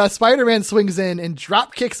 But Spider-Man swings in and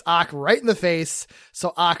drop kicks Ock right in the face.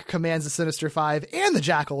 So Ock commands the Sinister Five and the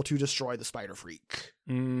Jackal to destroy the Spider Freak.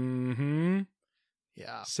 Mm-hmm.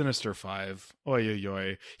 Yeah. Sinister Five. Oy, oy,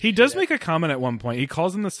 oy. He does make a comment at one point. He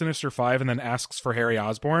calls them the Sinister Five and then asks for Harry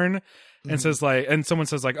Osborn and says like, and someone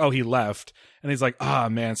says like, oh, he left. And he's like,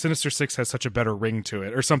 man, Sinister Six has such a better ring to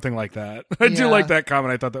it, or something like that. I do like that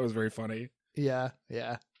comment. I thought that was very funny. Yeah.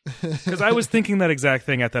 Because I was thinking that exact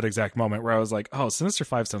thing at that exact moment where I was like, oh, Sinister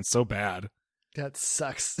Five sounds so bad. That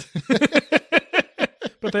sucks.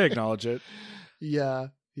 But they acknowledge it. Yeah.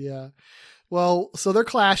 Well, so they're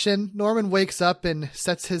clashing. Norman wakes up and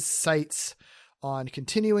sets his sights on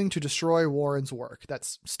continuing to destroy Warren's work.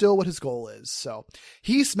 That's still what his goal is. So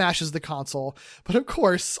he smashes the console. But of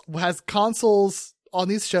course, as consoles on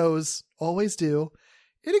these shows always do,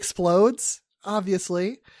 it explodes,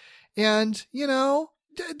 obviously. And,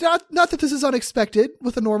 not that this is unexpected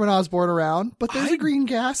with a Norman Osborn around, but there's a green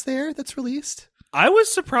gas there that's released. I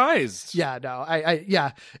was surprised. Yeah, no,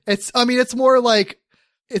 it's more like,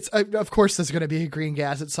 of course there's going to be a green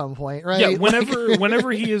gas at some point, right? Yeah,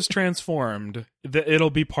 whenever he is transformed, it'll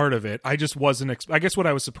be part of it. I just wasn't, I guess what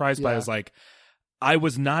I was surprised by is like, I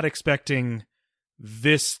was not expecting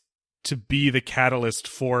this to be the catalyst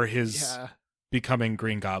for his becoming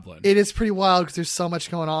Green Goblin. It is pretty wild because there's so much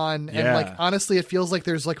going on. And like, honestly, it feels like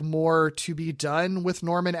there's like more to be done with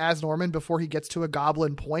Norman as Norman before he gets to a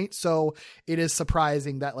Goblin point. So it is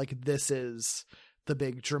surprising that like this is the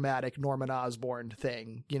big dramatic Norman Osborn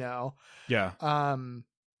thing, Yeah. I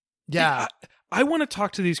want to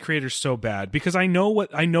talk to these creators so bad because I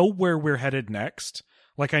know where we're headed next.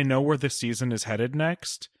 like I know where this season is headed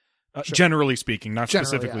next. Sure. Generally speaking, not Generally,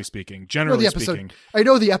 specifically yeah. speaking. Generally speaking, I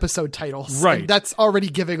know the episode titles, right? And that's already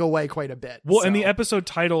giving away quite a bit. Well, so. and the episode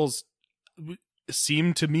titles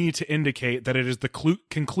seem to me to indicate that it is the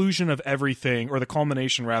conclusion of everything, or the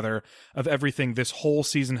culmination rather of everything this whole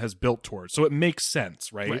season has built towards. So it makes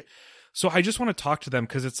sense, right? So I just want to talk to them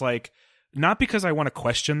because it's like, not because I want to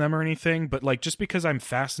question them or anything, but like just because I'm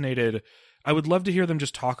fascinated. I would love to hear them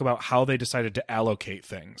just talk about how they decided to allocate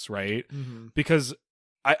things, right? Mm-hmm. Because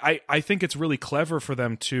I think it's really clever for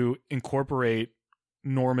them to incorporate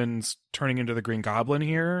Norman's turning into the Green Goblin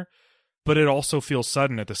here, but it also feels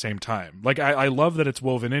sudden at the same time. Like, I love that it's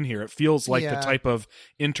woven in here. It feels like the type of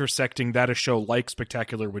intersecting that a show like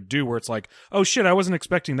Spectacular would do, where it's like, oh shit, I wasn't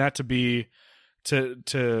expecting that to be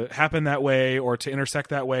to happen that way, or to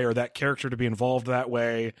intersect that way, or that character to be involved that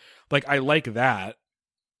way. Like, I like that.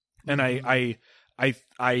 And I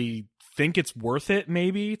think it's worth it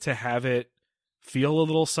maybe to have it feel a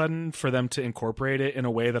little sudden for them to incorporate it in a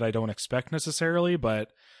way that I don't expect necessarily,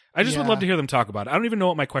 but I just would love to hear them talk about it. I don't even know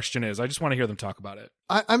what my question is. I just want to hear them talk about it.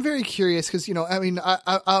 I'm very curious because, you know, I mean, I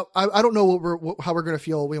don't know how we're going to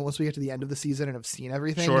feel once we get to the end of the season and have seen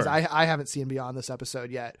everything. Because I haven't seen beyond this episode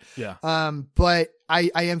yet. Yeah. But I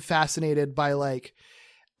am fascinated by like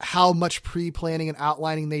how much pre-planning and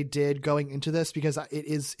outlining they did going into this, because it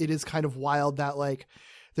is kind of wild that like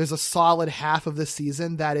there's a solid half of the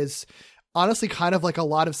season that is honestly kind of like a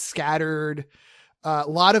lot of scattered,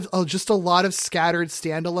 scattered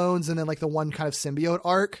standalones, and then like the one kind of symbiote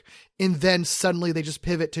arc. And then suddenly they just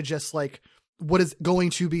pivot to just like what is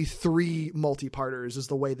going to be 3 multi-parters is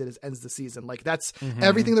the way that it ends the season. Like that's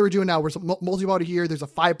everything that we're doing now. We're multi-parter here. There's a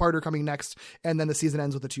 5-parter coming next. And then the season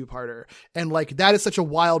ends with a 2-parter. And like, that is such a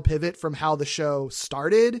wild pivot from how the show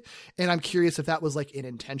started. And I'm curious if that was like an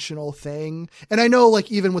intentional thing. And I know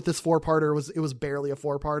like, even with this 4-parter, it was barely a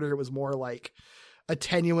 4-parter. It was more like a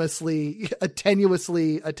tenuously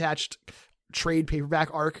attached trade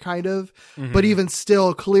paperback arc kind of, but even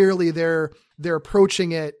still, clearly they're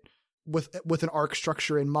approaching it with an arc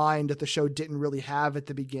structure in mind that the show didn't really have at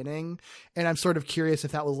the beginning. And I'm sort of curious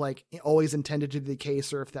if that was like always intended to be the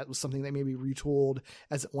case, or if that was something that maybe retooled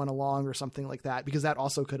as it went along or something like that, because that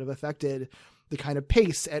also could have affected the kind of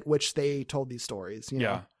pace at which they told these stories. You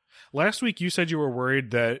know? Last week you said you were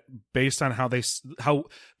worried that based on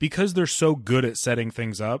because they're so good at setting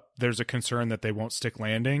things up, there's a concern that they won't stick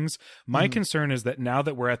landings. My concern is that now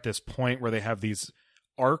that we're at this point where they have these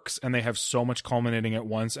arcs and they have so much culminating at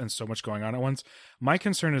once and so much going on at once, my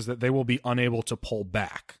concern is that they will be unable to pull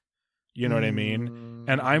back. You know what I mean?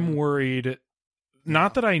 And I'm worried,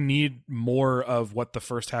 not that I need more of what the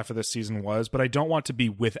first half of this season was, but I don't want to be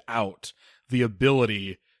without the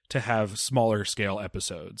ability to have smaller scale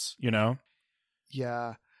episodes, you know?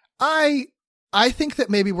 Yeah. I think that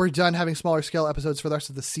maybe we're done having smaller scale episodes for the rest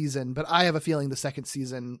of the season, but I have a feeling the second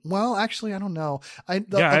season, well, actually, I don't know. I have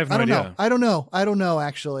no idea. I don't know,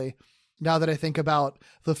 actually, now that I think about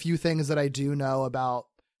the few things that I do know about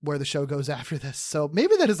where the show goes after this. So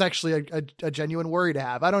maybe that is actually a genuine worry to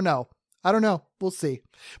have. I don't know. We'll see.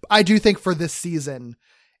 But I do think for this season,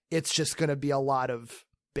 it's just going to be a lot of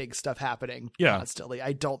big stuff happening constantly.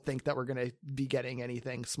 I don't think that we're going to be getting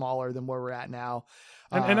anything smaller than where we're at now.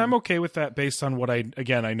 And I'm okay with that based on what I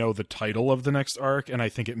know the title of the next arc, and I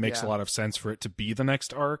think it makes a lot of sense for it to be the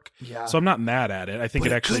next arc. Yeah. So I'm not mad at it. I think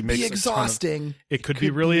it actually makes it exhausting. It could be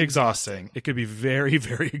really exhausting. It could be very,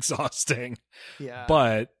 very exhausting. Yeah.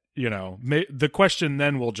 But, you know, the question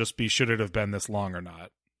then will just be, should it have been this long or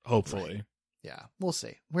not? Hopefully. Right. Yeah, we'll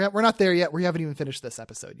see. We're not there yet. We haven't even finished this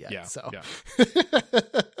episode yet. Yeah. So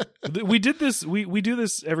we did this. We do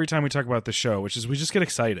this every time we talk about the show, which is we just get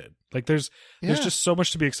excited. Like there's just so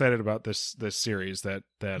much to be excited about this series that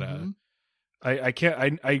I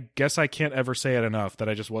can't. I guess I can't ever say it enough that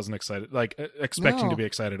I just wasn't excited, like expecting to be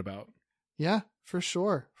excited about. Yeah, for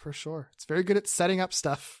sure. It's very good at setting up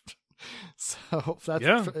stuff. So that's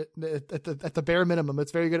at the bare minimum,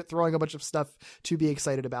 it's very good at throwing a bunch of stuff to be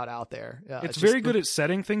excited about out there. It's very good at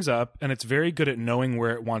setting things up, and it's very good at knowing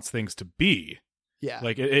where it wants things to be. Yeah.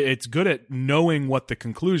 Like it's good at knowing what the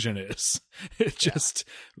conclusion is. It just,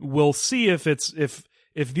 we'll see if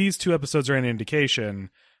these 2 episodes are any indication.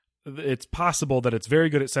 It's possible that it's very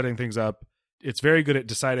good at setting things up. It's very good at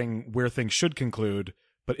deciding where things should conclude,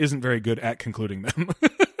 but isn't very good at concluding them.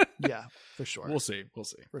 Yeah, for sure. We'll see.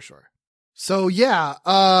 For sure. So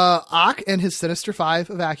Ock and his Sinister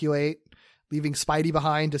Five evacuate, leaving Spidey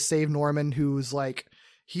behind to save Norman, who's like,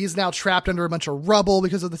 He's now trapped under a bunch of rubble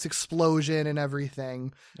because of this explosion and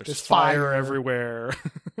everything. There's fire everywhere.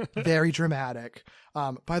 Very dramatic.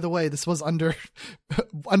 By the way, this was under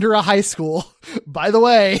a high school, by the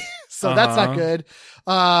way. So that's not good.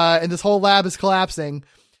 And this whole lab is collapsing.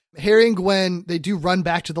 Harry and Gwen, they do run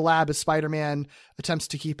back to the lab as Spider-Man attempts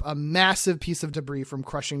to keep a massive piece of debris from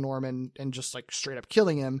crushing Norman and just like straight up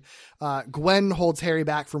killing him. Gwen holds Harry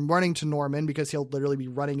back from running to Norman because he'll literally be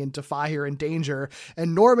running into fire and danger.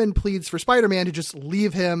 And Norman pleads for Spider-Man to just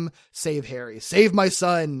leave him, save Harry, save my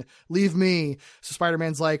son, leave me. So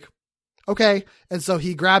Spider-Man's like, okay. And so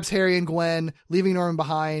he grabs Harry and Gwen, leaving Norman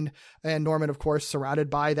behind. And Norman, of course, surrounded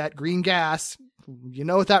by that green gas. You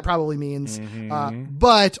know what that probably means,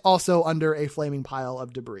 but also under a flaming pile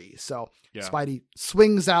of debris. So Spidey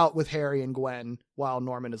swings out with Harry and Gwen while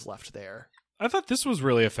Norman is left there. I thought this was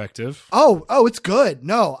really effective. Oh, it's good.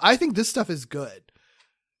 No, I think this stuff is good.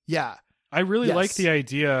 Yeah. I really like the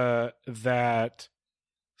idea that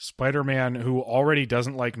Spider-Man, who already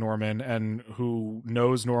doesn't like Norman and who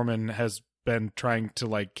knows Norman has been trying to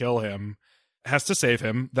like kill him, has to save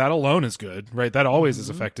him. That alone is good, right? That always is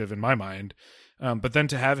effective in my mind. But then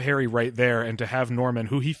to have Harry right there and to have Norman,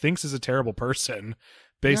 who he thinks is a terrible person,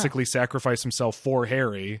 basically sacrifice himself for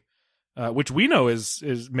Harry, which we know is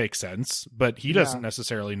makes sense, but he doesn't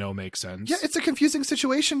necessarily know makes sense. Yeah, it's a confusing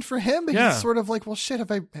situation for him. But he's sort of like, well, shit,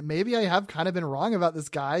 maybe I have kind of been wrong about this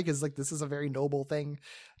guy because like this is a very noble thing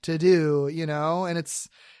to do, you know? And it's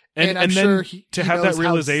and I'm sure to have that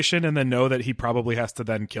realization and then know that he probably has to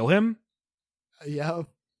then kill him. Yeah.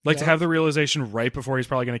 To have the realization right before he's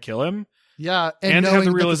probably going to kill him. Yeah. And have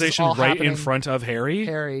the realization right in front of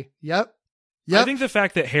Harry. Yep. I think the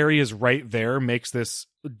fact that Harry is right there makes this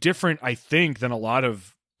different, I think, than a lot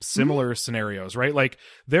of similar scenarios, right? Like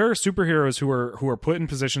there are superheroes who are put in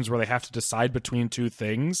positions where they have to decide between two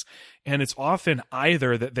things. And it's often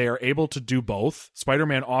either that they are able to do both.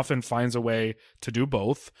 Spider-Man often finds a way to do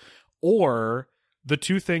both, or the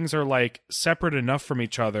two things are like separate enough from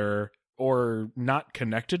each other or not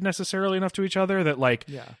connected necessarily enough to each other that like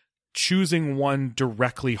choosing one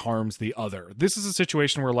directly harms the other. This is a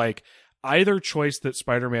situation where like either choice that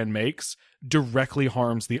Spider-Man makes directly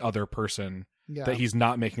harms the other person that he's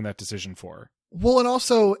not making that decision for. Well, and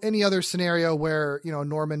also any other scenario where, you know,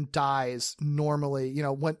 Norman dies normally, you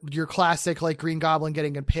know, when your classic like Green Goblin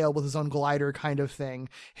getting impaled with his own glider kind of thing.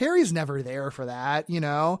 Harry's never there for that, you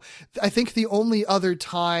know. I think the only other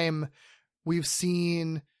time we've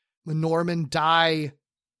seen Norman die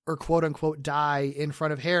or quote unquote die in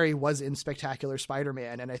front of Harry was in Spectacular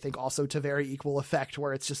Spider-Man. And I think also to very equal effect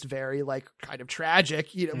where it's just very like kind of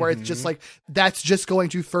tragic, you know, where it's just like, that's just going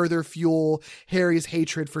to further fuel Harry's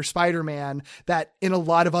hatred for Spider-Man that in a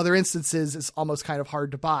lot of other instances is almost kind of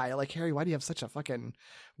hard to buy. Like, Harry, why do you have such a fucking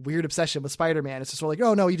weird obsession with Spider-Man? It's just sort of like,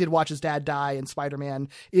 oh no, he did watch his dad die and Spider-Man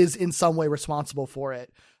is in some way responsible for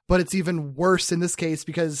it. But it's even worse in this case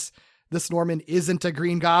because this Norman isn't a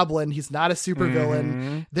Green Goblin. He's not a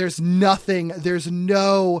supervillain. There's nothing. There's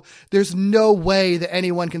no way that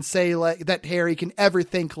anyone can say like that Harry can ever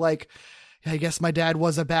think like, I guess my dad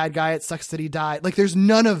was a bad guy. It sucks that he died. Like there's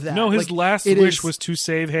none of that. No, his like, last wish was to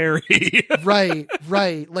save Harry. Right.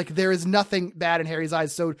 Like there is nothing bad in Harry's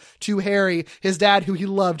eyes. So to Harry, his dad, who he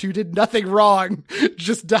loved, who did nothing wrong,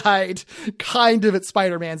 just died kind of at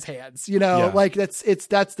Spider-Man's hands, you know, like that's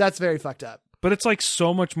very fucked up. But it's like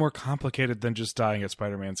so much more complicated than just dying at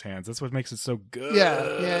Spider-Man's hands. That's what makes it so good.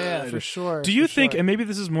 Yeah, for sure. Do you think, and maybe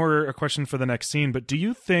this is more a question for the next scene, but do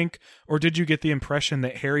you think, or did you get the impression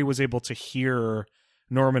that Harry was able to hear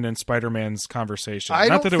Norman and Spider-Man's conversation?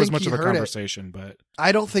 Not that it was much of a conversation, but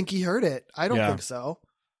I don't think he heard it. I don't think so.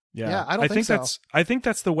 Yeah, I don't think so. I think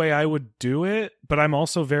that's the way I would do it, but I'm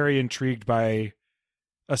also very intrigued by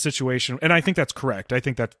a situation, and I think that's correct. I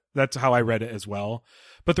think that's how I read it as well.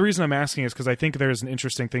 But the reason I'm asking is because I think there's an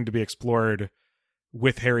interesting thing to be explored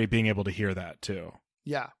with Harry being able to hear that too.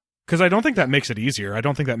 Yeah. Because I don't think that makes it easier. I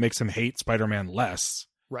don't think that makes him hate Spider-Man less.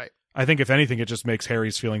 Right. I think if anything, it just makes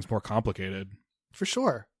Harry's feelings more complicated. For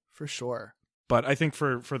sure. But I think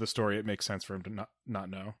for the story, it makes sense for him to not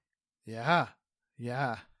know. Yeah.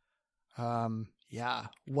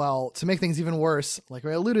 Well, to make things even worse, like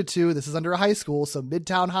I alluded to, this is under a high school, so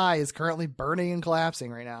Midtown High is currently burning and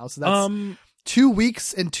collapsing right now. So that's 2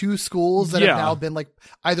 weeks and 2 schools that have now been like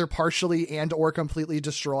either partially and or completely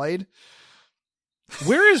destroyed.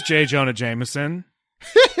 Where is J. Jonah Jameson?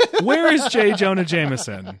 Where is J. Jonah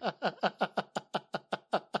Jameson?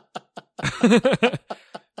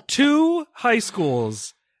 2 high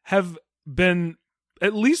schools have been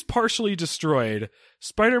at least partially destroyed.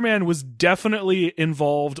 Spider-Man was definitely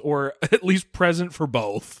involved or at least present for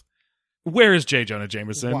both. Where is J. Jonah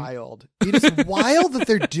Jameson? Wild. It is wild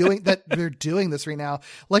that they're doing this right now.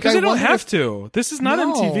 Like, I don't have to. This is not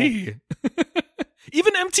No. MTV.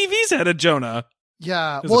 Even MTV's had a Jonah.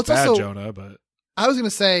 Yeah. It was Well, a it's bad also, Jonah, but I was going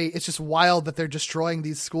to say, it's just wild that they're destroying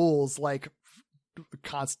these schools like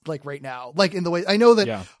right now. Like, in the way, I know that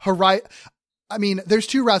Yeah. I mean, there's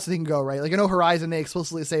two routes that they can go, right? Like, I know Horizon, they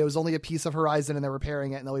explicitly say it was only a piece of Horizon and they're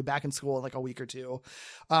repairing it and they'll be back in school in like a week or two.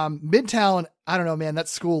 Midtown, I don't know, man, that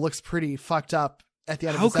school looks pretty fucked up at the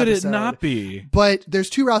end of how this could episode. it not be? But there's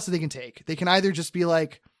two routes that they can take. They can either just be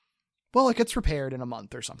like, well, it gets repaired in a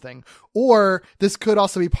month or something. Or this could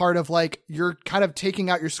also be part of like, you're kind of taking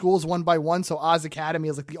out your schools one by one. So Oz Academy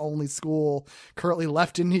is like the only school currently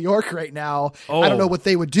left in New York right now. I don't know what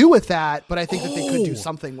they would do with that, but I think that they could do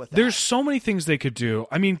something with that. There's so many things they could do.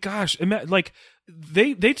 I mean, gosh, like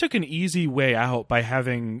they took an easy way out by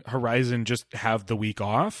having Horizon just have the week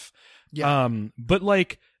off. Yeah. But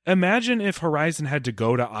like, imagine if Horizon had to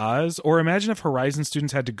go to Oz, or imagine if Horizon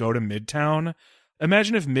students had to go to Midtown.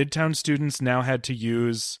 Imagine if Midtown students now had to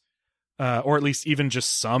use, or at least even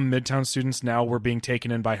just some Midtown students now were being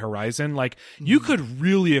taken in by Horizon. Like, you could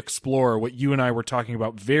really explore what you and I were talking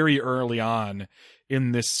about very early on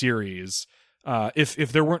in this series.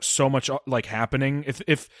 If there weren't so much like happening,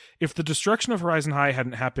 if the destruction of Horizon High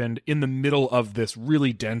hadn't happened in the middle of this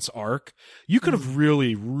really dense arc, you could have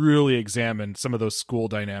really, really examined some of those school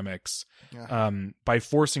dynamics. By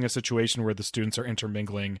forcing a situation where the students are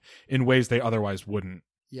intermingling in ways they otherwise wouldn't.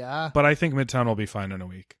 Yeah. But I think Midtown will be fine in a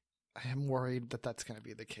week. I am worried that that's going to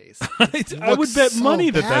be the case. I would bet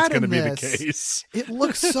money that that's going to be the this. case. It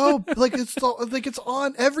looks so like it's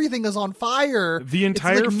on. Everything is on fire. The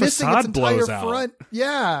entire it's like missing facade its entire blows out. front.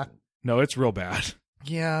 Yeah. No, it's real bad.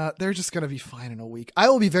 Yeah, they're just going to be fine in a week. I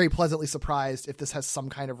will be very pleasantly surprised if this has some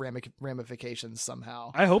kind of ramifications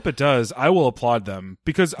somehow. I hope it does. I will applaud them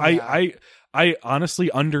because I honestly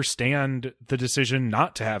understand the decision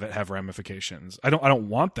not to have it have ramifications. I don't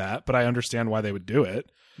want that, but I understand why they would do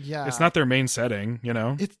it. Yeah. It's not their main setting, you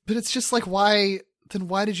know? But it's just like, why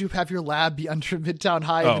did you have your lab be under Midtown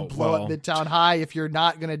High and then blow up Midtown High if you're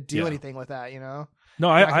not going to do anything with that, you know? No,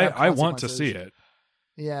 I want to see it.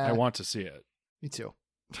 Yeah. I want to see it. Me too.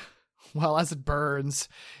 Well, as it burns,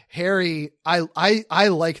 Harry, I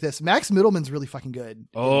like this. Max Middleman's really fucking good.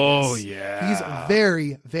 Oh yeah, he's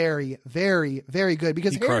very, very, very, very good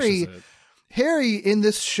because Harry in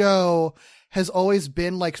this show has always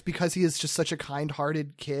been like, because he is just such a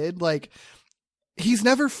kind-hearted kid. Like, he's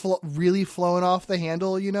never really flown off the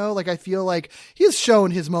handle, you know. Like, I feel like he's shown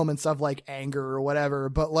his moments of like anger or whatever,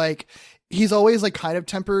 but like he's always like kind of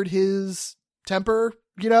tempered his temper.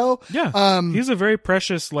 You know? Yeah. He's a very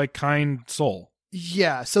precious, like, kind soul.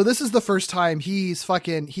 Yeah. So this is the first time he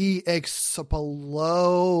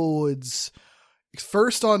explodes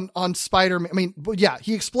first on Spider-Man. I mean, yeah,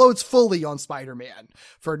 he explodes fully on Spider-Man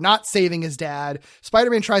for not saving his dad.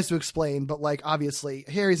 Spider-Man tries to explain, but like, obviously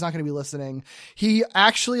Harry's not going to be listening. He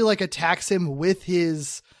actually like attacks him with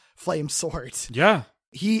his flame sword. Yeah.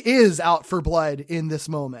 He is out for blood in this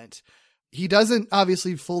moment. He doesn't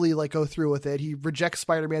obviously fully like go through with it. He rejects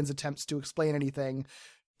Spider-Man's attempts to explain anything,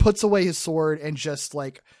 puts away his sword, and just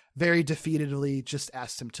like very defeatedly just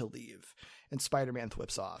asks him to leave. And Spider-Man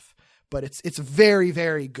whips off. But it's very,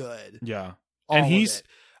 very good. Yeah. And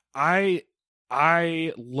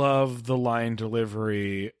I love the line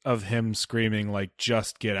delivery of him screaming like,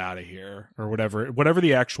 just get out of here, or whatever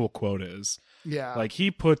the actual quote is. Yeah. Like he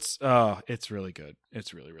puts it's really good.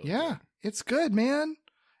 It's really, really good. It's good, man.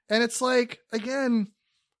 And it's like, again,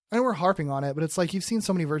 I know we're harping on it, but it's like you've seen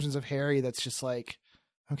so many versions of Harry that's just like,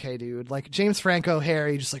 okay, dude, like James Franco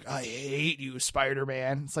Harry, just like, I hate you,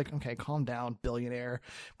 Spider-Man. It's like, okay, calm down, billionaire.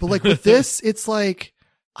 But like with this, it's like,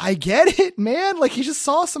 I get it, man. Like he just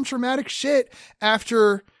saw some traumatic shit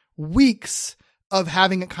after weeks of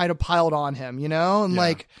having it kind of piled on him, you know? And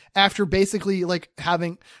like after basically like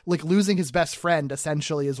having like losing his best friend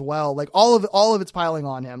essentially as well, like all of it's piling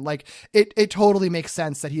on him. Like it totally makes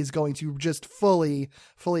sense that he's going to just fully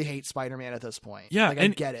hate Spider-Man at this point. Yeah. Like I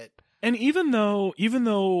get it. And even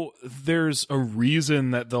though there's a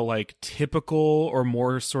reason that the like typical or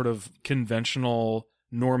more sort of conventional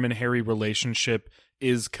Norman Harry relationship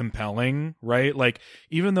is compelling, right? Like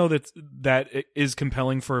even though that is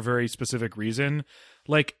compelling for a very specific reason,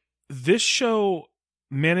 like this show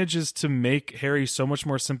manages to make Harry so much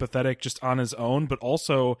more sympathetic just on his own, but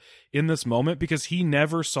also in this moment because he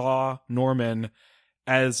never saw Norman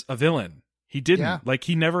as a villain. He didn't. Like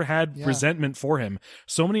he never had resentment for him.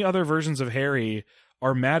 So many other versions of Harry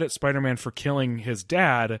are mad at Spider-Man for killing his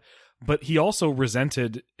dad, but he also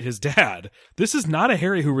resented his dad. This is not a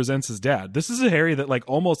Harry who resents his dad. This is a Harry that, like,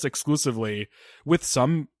 almost exclusively, with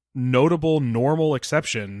some notable normal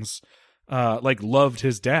exceptions, like, loved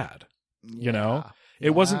his dad. You know?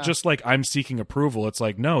 It wasn't just like, I'm seeking approval. It's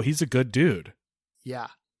like, no, he's a good dude. Yeah.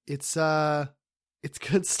 It's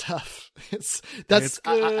good stuff. It's good.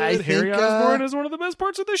 I think Harry Osborn is one of the best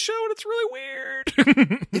parts of this show, and it's really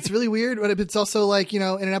weird. It's really weird, but it's also like, in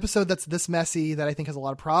an episode that's this messy, that I think has a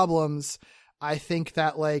lot of problems, I think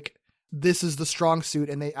that, like, this is the strong suit,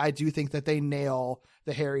 and I do think that they nail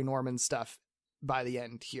the Harry Norman stuff by the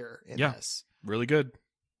end here in this. Really good.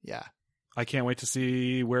 Yeah. I can't wait to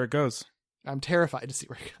see where it goes. I'm terrified to see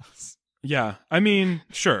where it goes. Yeah. I mean,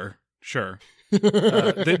 sure.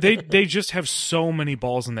 They just have so many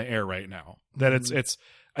balls in the air right now that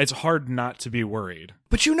it's hard not to be worried.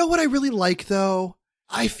 But you know what I really like, though?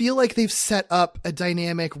 I feel like they've set up a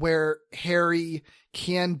dynamic where Harry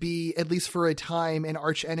can be, at least for a time, an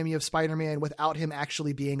arch enemy of Spider-Man without him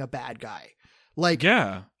actually being a bad guy. Like,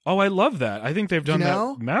 yeah. Oh, I love that. I think they've done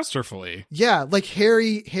that masterfully. Yeah, like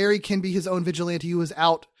Harry can be his own vigilante who is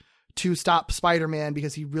out to stop Spider-Man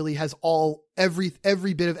because he really has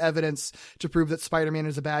every bit of evidence to prove that Spider-Man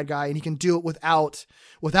is a bad guy, and he can do it without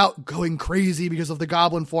going crazy because of the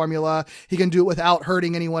Goblin formula. He can do it without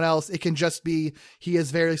hurting anyone else. It can just be he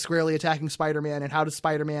is very squarely attacking Spider-Man, and how does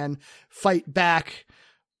Spider-Man fight back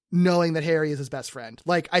knowing that Harry is his best friend?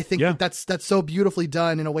 Like, I think that's so beautifully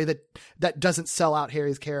done in a way that doesn't sell out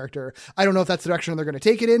Harry's character. I don't know if that's the direction they're going to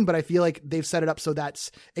take it in, but I feel like they've set it up so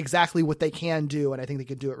that's exactly what they can do. And I think they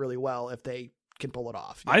can do it really well if they can pull it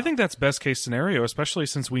off. I think that's best case scenario, especially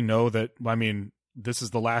since we know that, I mean, this is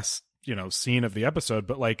the last, scene of the episode,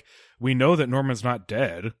 but like, we know that Norman's not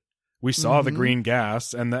dead. We saw the green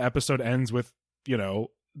gas, and the episode ends with,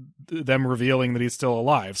 them revealing that he's still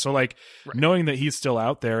alive. So like knowing that he's still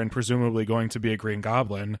out there and presumably going to be a Green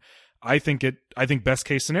Goblin, I think best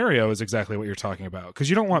case scenario is exactly what you're talking about. Cause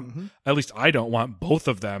you don't want, at least I don't want both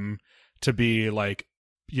of them to be like,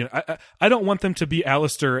 I don't want them to be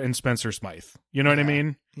Alistair and Spencer Smythe. You know what I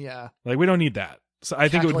mean? Yeah. Like, we don't need that. So I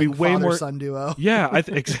think it would be way more son duo. Yeah,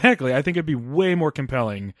 exactly. I think it'd be way more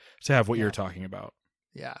compelling to have what you're talking about.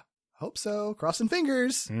 Yeah. Hope so. Crossing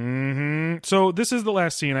fingers. Mm-hmm. So this is the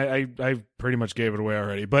last scene. I pretty much gave it away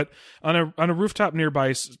already. But on a rooftop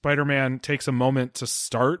nearby, Spider-Man takes a moment to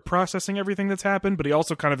start processing everything that's happened, but he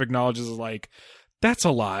also kind of acknowledges, like, that's a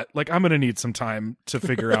lot. Like, I'm going to need some time to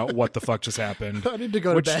figure out what the fuck just happened. I need to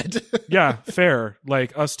go to bed. Yeah, fair.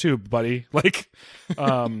 Like, us too, buddy. Like,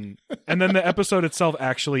 and then the episode itself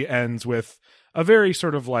actually ends with a very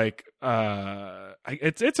sort of like,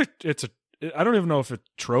 it's a I don't even know if a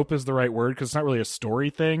trope is the right word because it's not really a story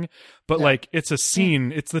thing, but like it's a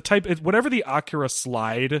scene. It's the type, whatever the Akira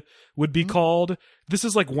slide would be called. This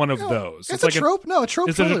is like one of those. It's like a trope. No, a trope.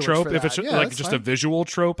 Is totally it a trope? If it's like just a visual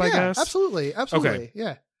trope, I guess. Absolutely. Okay.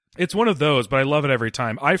 Yeah. It's one of those, but I love it every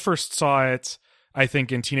time. I first saw it, I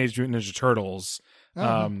think, in Teenage Mutant Ninja Turtles.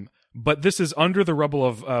 But this is under the rubble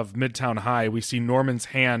of Midtown High. We see Norman's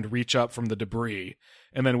hand reach up from the debris,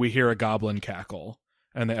 and then we hear a goblin cackle.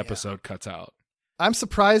 And the episode cuts out. I'm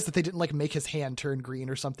surprised that they didn't like make his hand turn green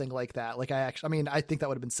or something like that. Like I think that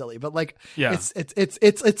would have been silly, but like,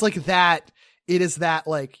 it's like that. It is that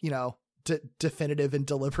like, definitive and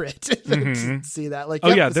deliberate to see that. Like,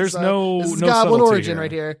 there's no goblin origin here.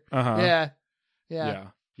 Right here.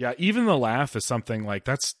 Yeah. Even the laugh is something like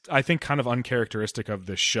that's, I think, kind of uncharacteristic of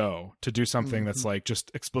this show to do something that's like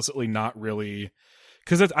just explicitly not really.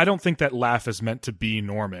 Because I don't think that laugh is meant to be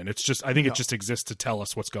Norman. It's just, I think it just exists to tell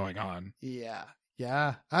us what's going on. Yeah.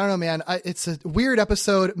 I don't know, man. It's a weird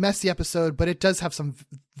episode, messy episode, but it does have some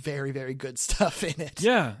very, very good stuff in it.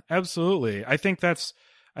 Yeah, absolutely. I think that's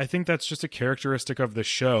just a characteristic of the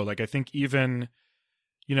show. Like, I think even,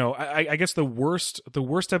 I guess the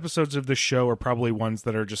worst episodes of the show are probably ones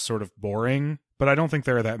that are just sort of boring, but I don't think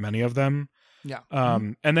there are that many of them. Yeah.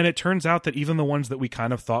 And then it turns out that even the ones that we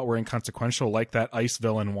kind of thought were inconsequential, like that ice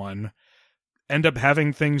villain one, end up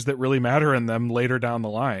having things that really matter in them later down the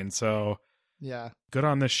line. So yeah, good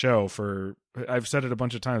on this show I've said it a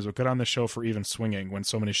bunch of times, but good on this show for even swinging when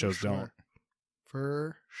so many shows don't.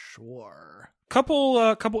 For sure.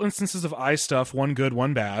 Couple instances of eye stuff, one good,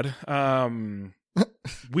 one bad.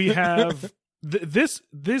 We have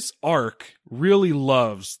this arc really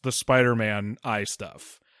loves the Spider-Man eye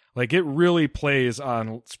stuff. Like, it really plays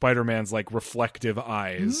on Spider-Man's like reflective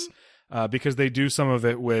eyes, because they do some of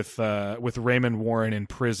it with Raymond Warren in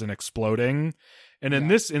prison exploding. And in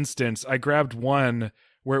this instance, I grabbed one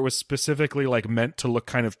where it was specifically like meant to look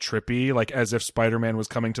kind of trippy, like as if Spider-Man was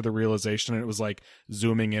coming to the realization and it was like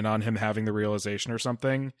zooming in on him having the realization or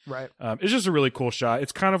something. Right. It's just a really cool shot.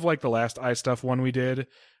 It's kind of like the last Eye Stuff one we did,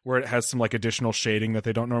 where it has some like additional shading that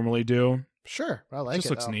they don't normally do. Sure. I like it.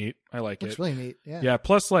 Just looks neat. I like Looks it. really neat. Yeah. Yeah.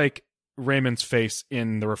 Plus, like Raymond's face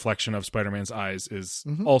in the reflection of Spider-Man's eyes is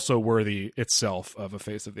also worthy itself of a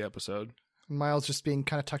face of the episode. Miles just being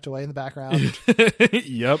kind of tucked away in the background.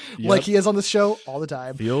 Yep. Like he is on the show all the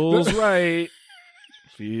time. Feels right.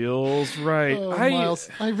 Feels right. Oh, Miles.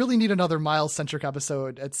 I really need another Miles-centric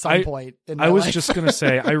episode at some point in my I was life. just going to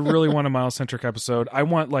say, I really want a Miles-centric episode. I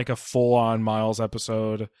want like a full-on Miles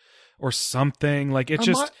episode or something. Like it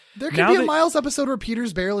just... there could be a Miles episode where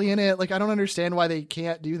Peter's barely in it. Like I don't understand why they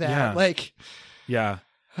can't do that. Yeah. Like... Yeah.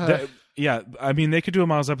 Yeah, I mean, they could do a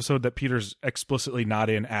Miles episode that Peter's explicitly not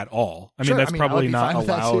in at all. I mean, that's probably not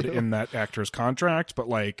allowed in that actor's contract, but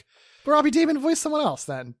like... But Robbie Damon voiced someone else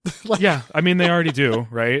then. Like... Yeah, I mean, they already do,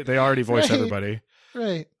 right? They already voice everybody.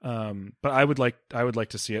 Right. But I would like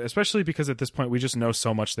to see it, especially because at this point, we just know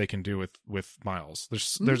so much they can do with Miles.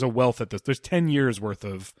 There's a wealth at this. There's 10 years worth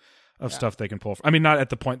of stuff they can pull from. I mean, not at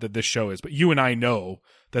the point that this show is, but you and I know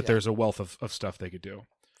that there's a wealth of stuff they could do.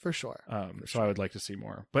 For sure. So I would like to see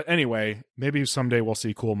more. But anyway, maybe someday we'll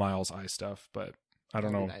see cool Miles Eye stuff, but I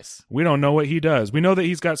don't know. Nice. We don't know what he does. We know that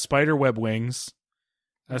he's got spider web wings.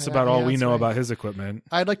 That's about all we know about his equipment.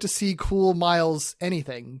 I'd like to see cool Miles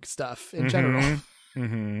anything stuff in general.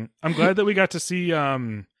 Mm-hmm. I'm glad that we got to see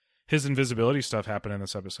his invisibility stuff happen in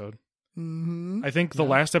this episode. Mm-hmm. I think the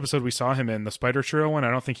last episode we saw him in, the Spider Trio one, I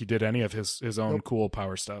don't think he did any of his own cool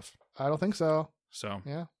power stuff. I don't think so. So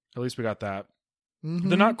yeah, at least we got that. Mm-hmm.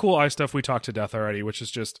 The not cool eye stuff we talked to death already, which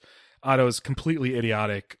is just Otto's completely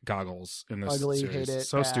idiotic goggles in this ugly, series. hate it,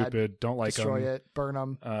 so bad, stupid. Don't like them. Destroy it, burn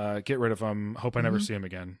them. Get rid of them. Hope I never see him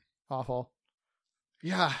again. Awful.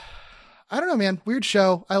 Yeah, I don't know, man. Weird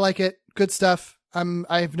show. I like it. Good stuff.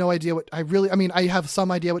 I have no idea what I have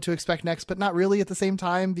some idea what to expect next, but not really at the same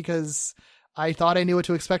time because I thought I knew what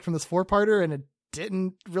to expect from this 4-parter and it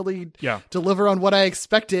didn't really deliver on what I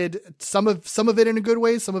expected. Some of it in a good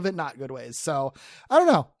ways, some of it not good ways. So I don't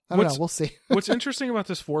know. We'll see. What's interesting about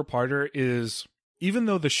this 4-parter is even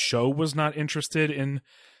though the show was not interested in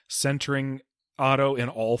centering Otto in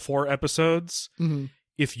all 4 episodes,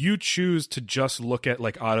 if you choose to just look at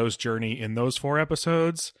like Otto's journey in those 4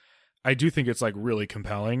 episodes, I do think it's like really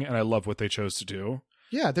compelling and I love what they chose to do.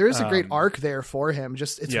 Yeah, there is a great arc there for him.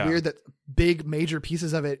 Just it's weird that big major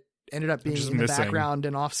pieces of it ended up being in the background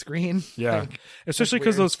and off screen. Yeah. Like, especially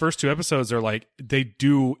because those first 2 episodes are like, they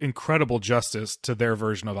do incredible justice to their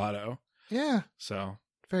version of Otto. Yeah. So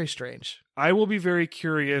very strange. I will be very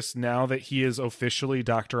curious now that he is officially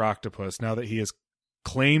Dr. Octopus, now that he has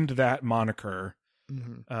claimed that moniker,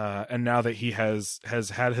 and now that he has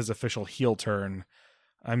had his official heel turn.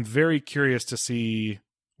 I'm very curious to see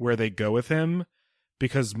where they go with him,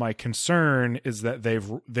 because my concern is that they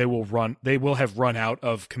will have run out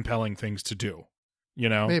of compelling things to do. You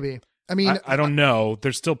know, maybe. I mean, I don't know.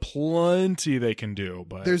 There's still plenty they can do,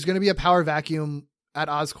 but there's going to be a power vacuum at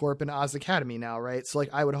Oscorp and Oz Academy now, right? So, like,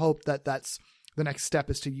 I would hope that that's the next step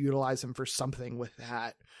is to utilize him for something with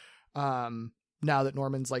that. Now that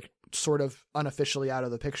Norman's like sort of unofficially out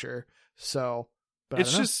of the picture, so. But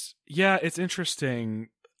it's just, it's interesting.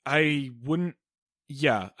 I wouldn't.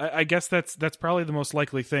 Yeah, I guess that's probably the most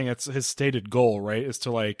likely thing. It's his stated goal, right? Is to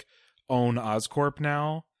like own Oscorp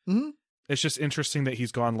now. Mm-hmm. It's just interesting that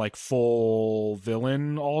he's gone like full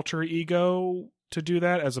villain alter ego to do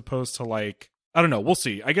that, as opposed to like, I don't know. We'll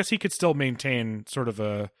see. I guess he could still maintain sort of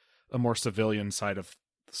a more civilian side of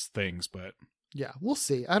things, but yeah, we'll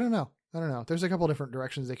see. I don't know. There's a couple different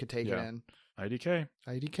directions they could take it in. IDK,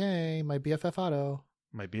 my BFF Otto.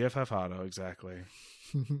 My BFF Otto, exactly.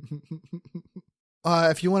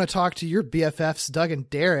 If you want to talk to your BFFs, Doug and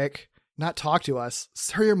Derek, not talk to us,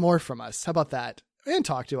 hear more from us. How about that? And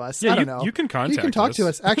talk to us. Yeah, I don't know. You can contact us. You can talk to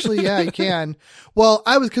us. Actually, yeah, you can. Well,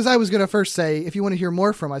 I was going to first say, if you want to hear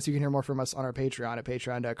more from us, you can hear more from us on our Patreon at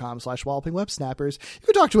patreon.com/wallopingwebsnappers. You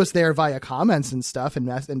can talk to us there via comments and stuff and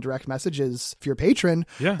direct messages if you're a patron.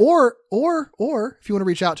 Yeah. Or if you want to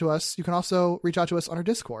reach out to us, you can also reach out to us on our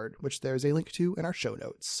Discord, which there's a link to in our show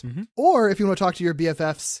notes. Mm-hmm. Or if you want to talk to your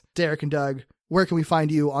BFFs, Derek and Doug, where can we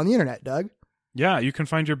find you on the internet, Doug? Yeah, you can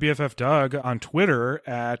find your BFF Doug on Twitter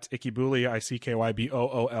at Ickybooly,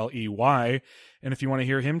 ICKYBOOLEY. And if you want to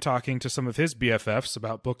hear him talking to some of his BFFs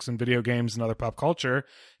about books and video games and other pop culture,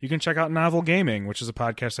 you can check out Novel Gaming, which is a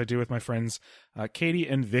podcast I do with my friends Katie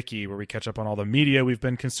and Vicky, where we catch up on all the media we've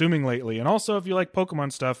been consuming lately. And also, if you like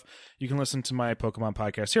Pokemon stuff, you can listen to my Pokemon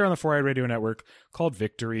podcast here on the 4i Radio Network called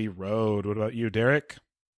Victory Road. What about you, Derek?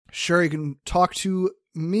 Sure, you can talk to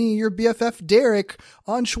me, your BFF Derek,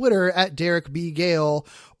 on Twitter at Derek B. Gale,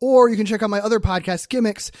 or you can check out my other podcast,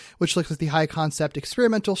 Gimmicks, which looks at the high concept,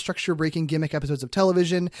 experimental, structure breaking gimmick episodes of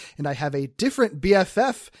television. And I have a different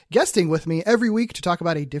BFF guesting with me every week to talk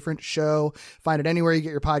about a different show. Find it anywhere you get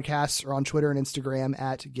your podcasts or on Twitter and Instagram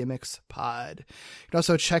at GimmicksPod. You can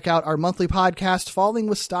also check out our monthly podcast, Falling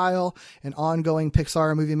with Style, an ongoing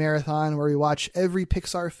Pixar movie marathon where we watch every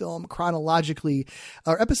Pixar film chronologically.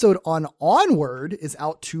 Our episode on Onward is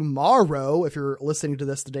out tomorrow if you're listening to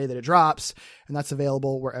this the day that it drops, and that's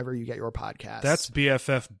available wherever you get your podcasts. That's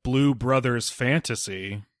BFF Blue Brothers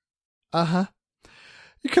Fantasy. Uh-huh.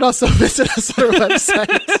 You can also visit us on our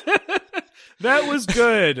website. That was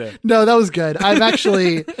good. No, that was good. I'm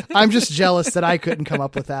just jealous that I couldn't come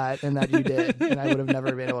up with that and that you did, and I would have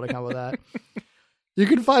never been able to come up with that. You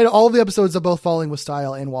can find all the episodes of both Falling with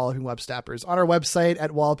Style and Walloping Web Snappers on our website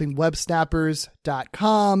at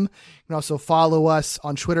wallopingwebsnappers.com. You can also follow us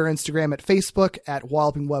on Twitter, Instagram, at Facebook at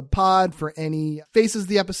Walloping Web Pod for any faces of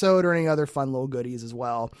the episode or any other fun little goodies as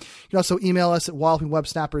well. You can also email us at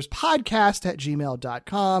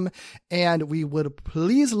wallopingwebsnapperspodcast@gmail.com. And we would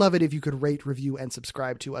please love it if you could rate, review, and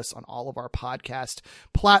subscribe to us on all of our podcast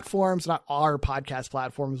platforms. Not our podcast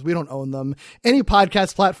platforms. We don't own them. Any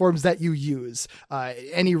podcast platforms that you use.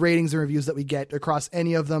 Any ratings and reviews that we get across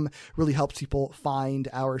any of them really helps people find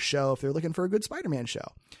our show if they're looking for a good Spider-Man show.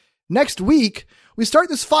 Next week, we start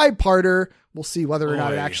this 5-parter. We'll see whether or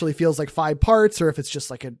not it actually feels like 5 parts or if it's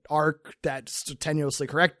just like an arc that's tenuously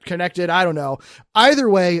connected. I don't know. Either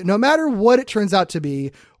way, no matter what it turns out to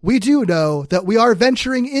be, we do know that we are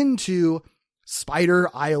venturing into Spider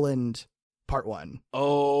Island Part 1.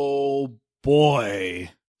 Oh,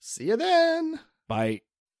 boy. See you then. Bye.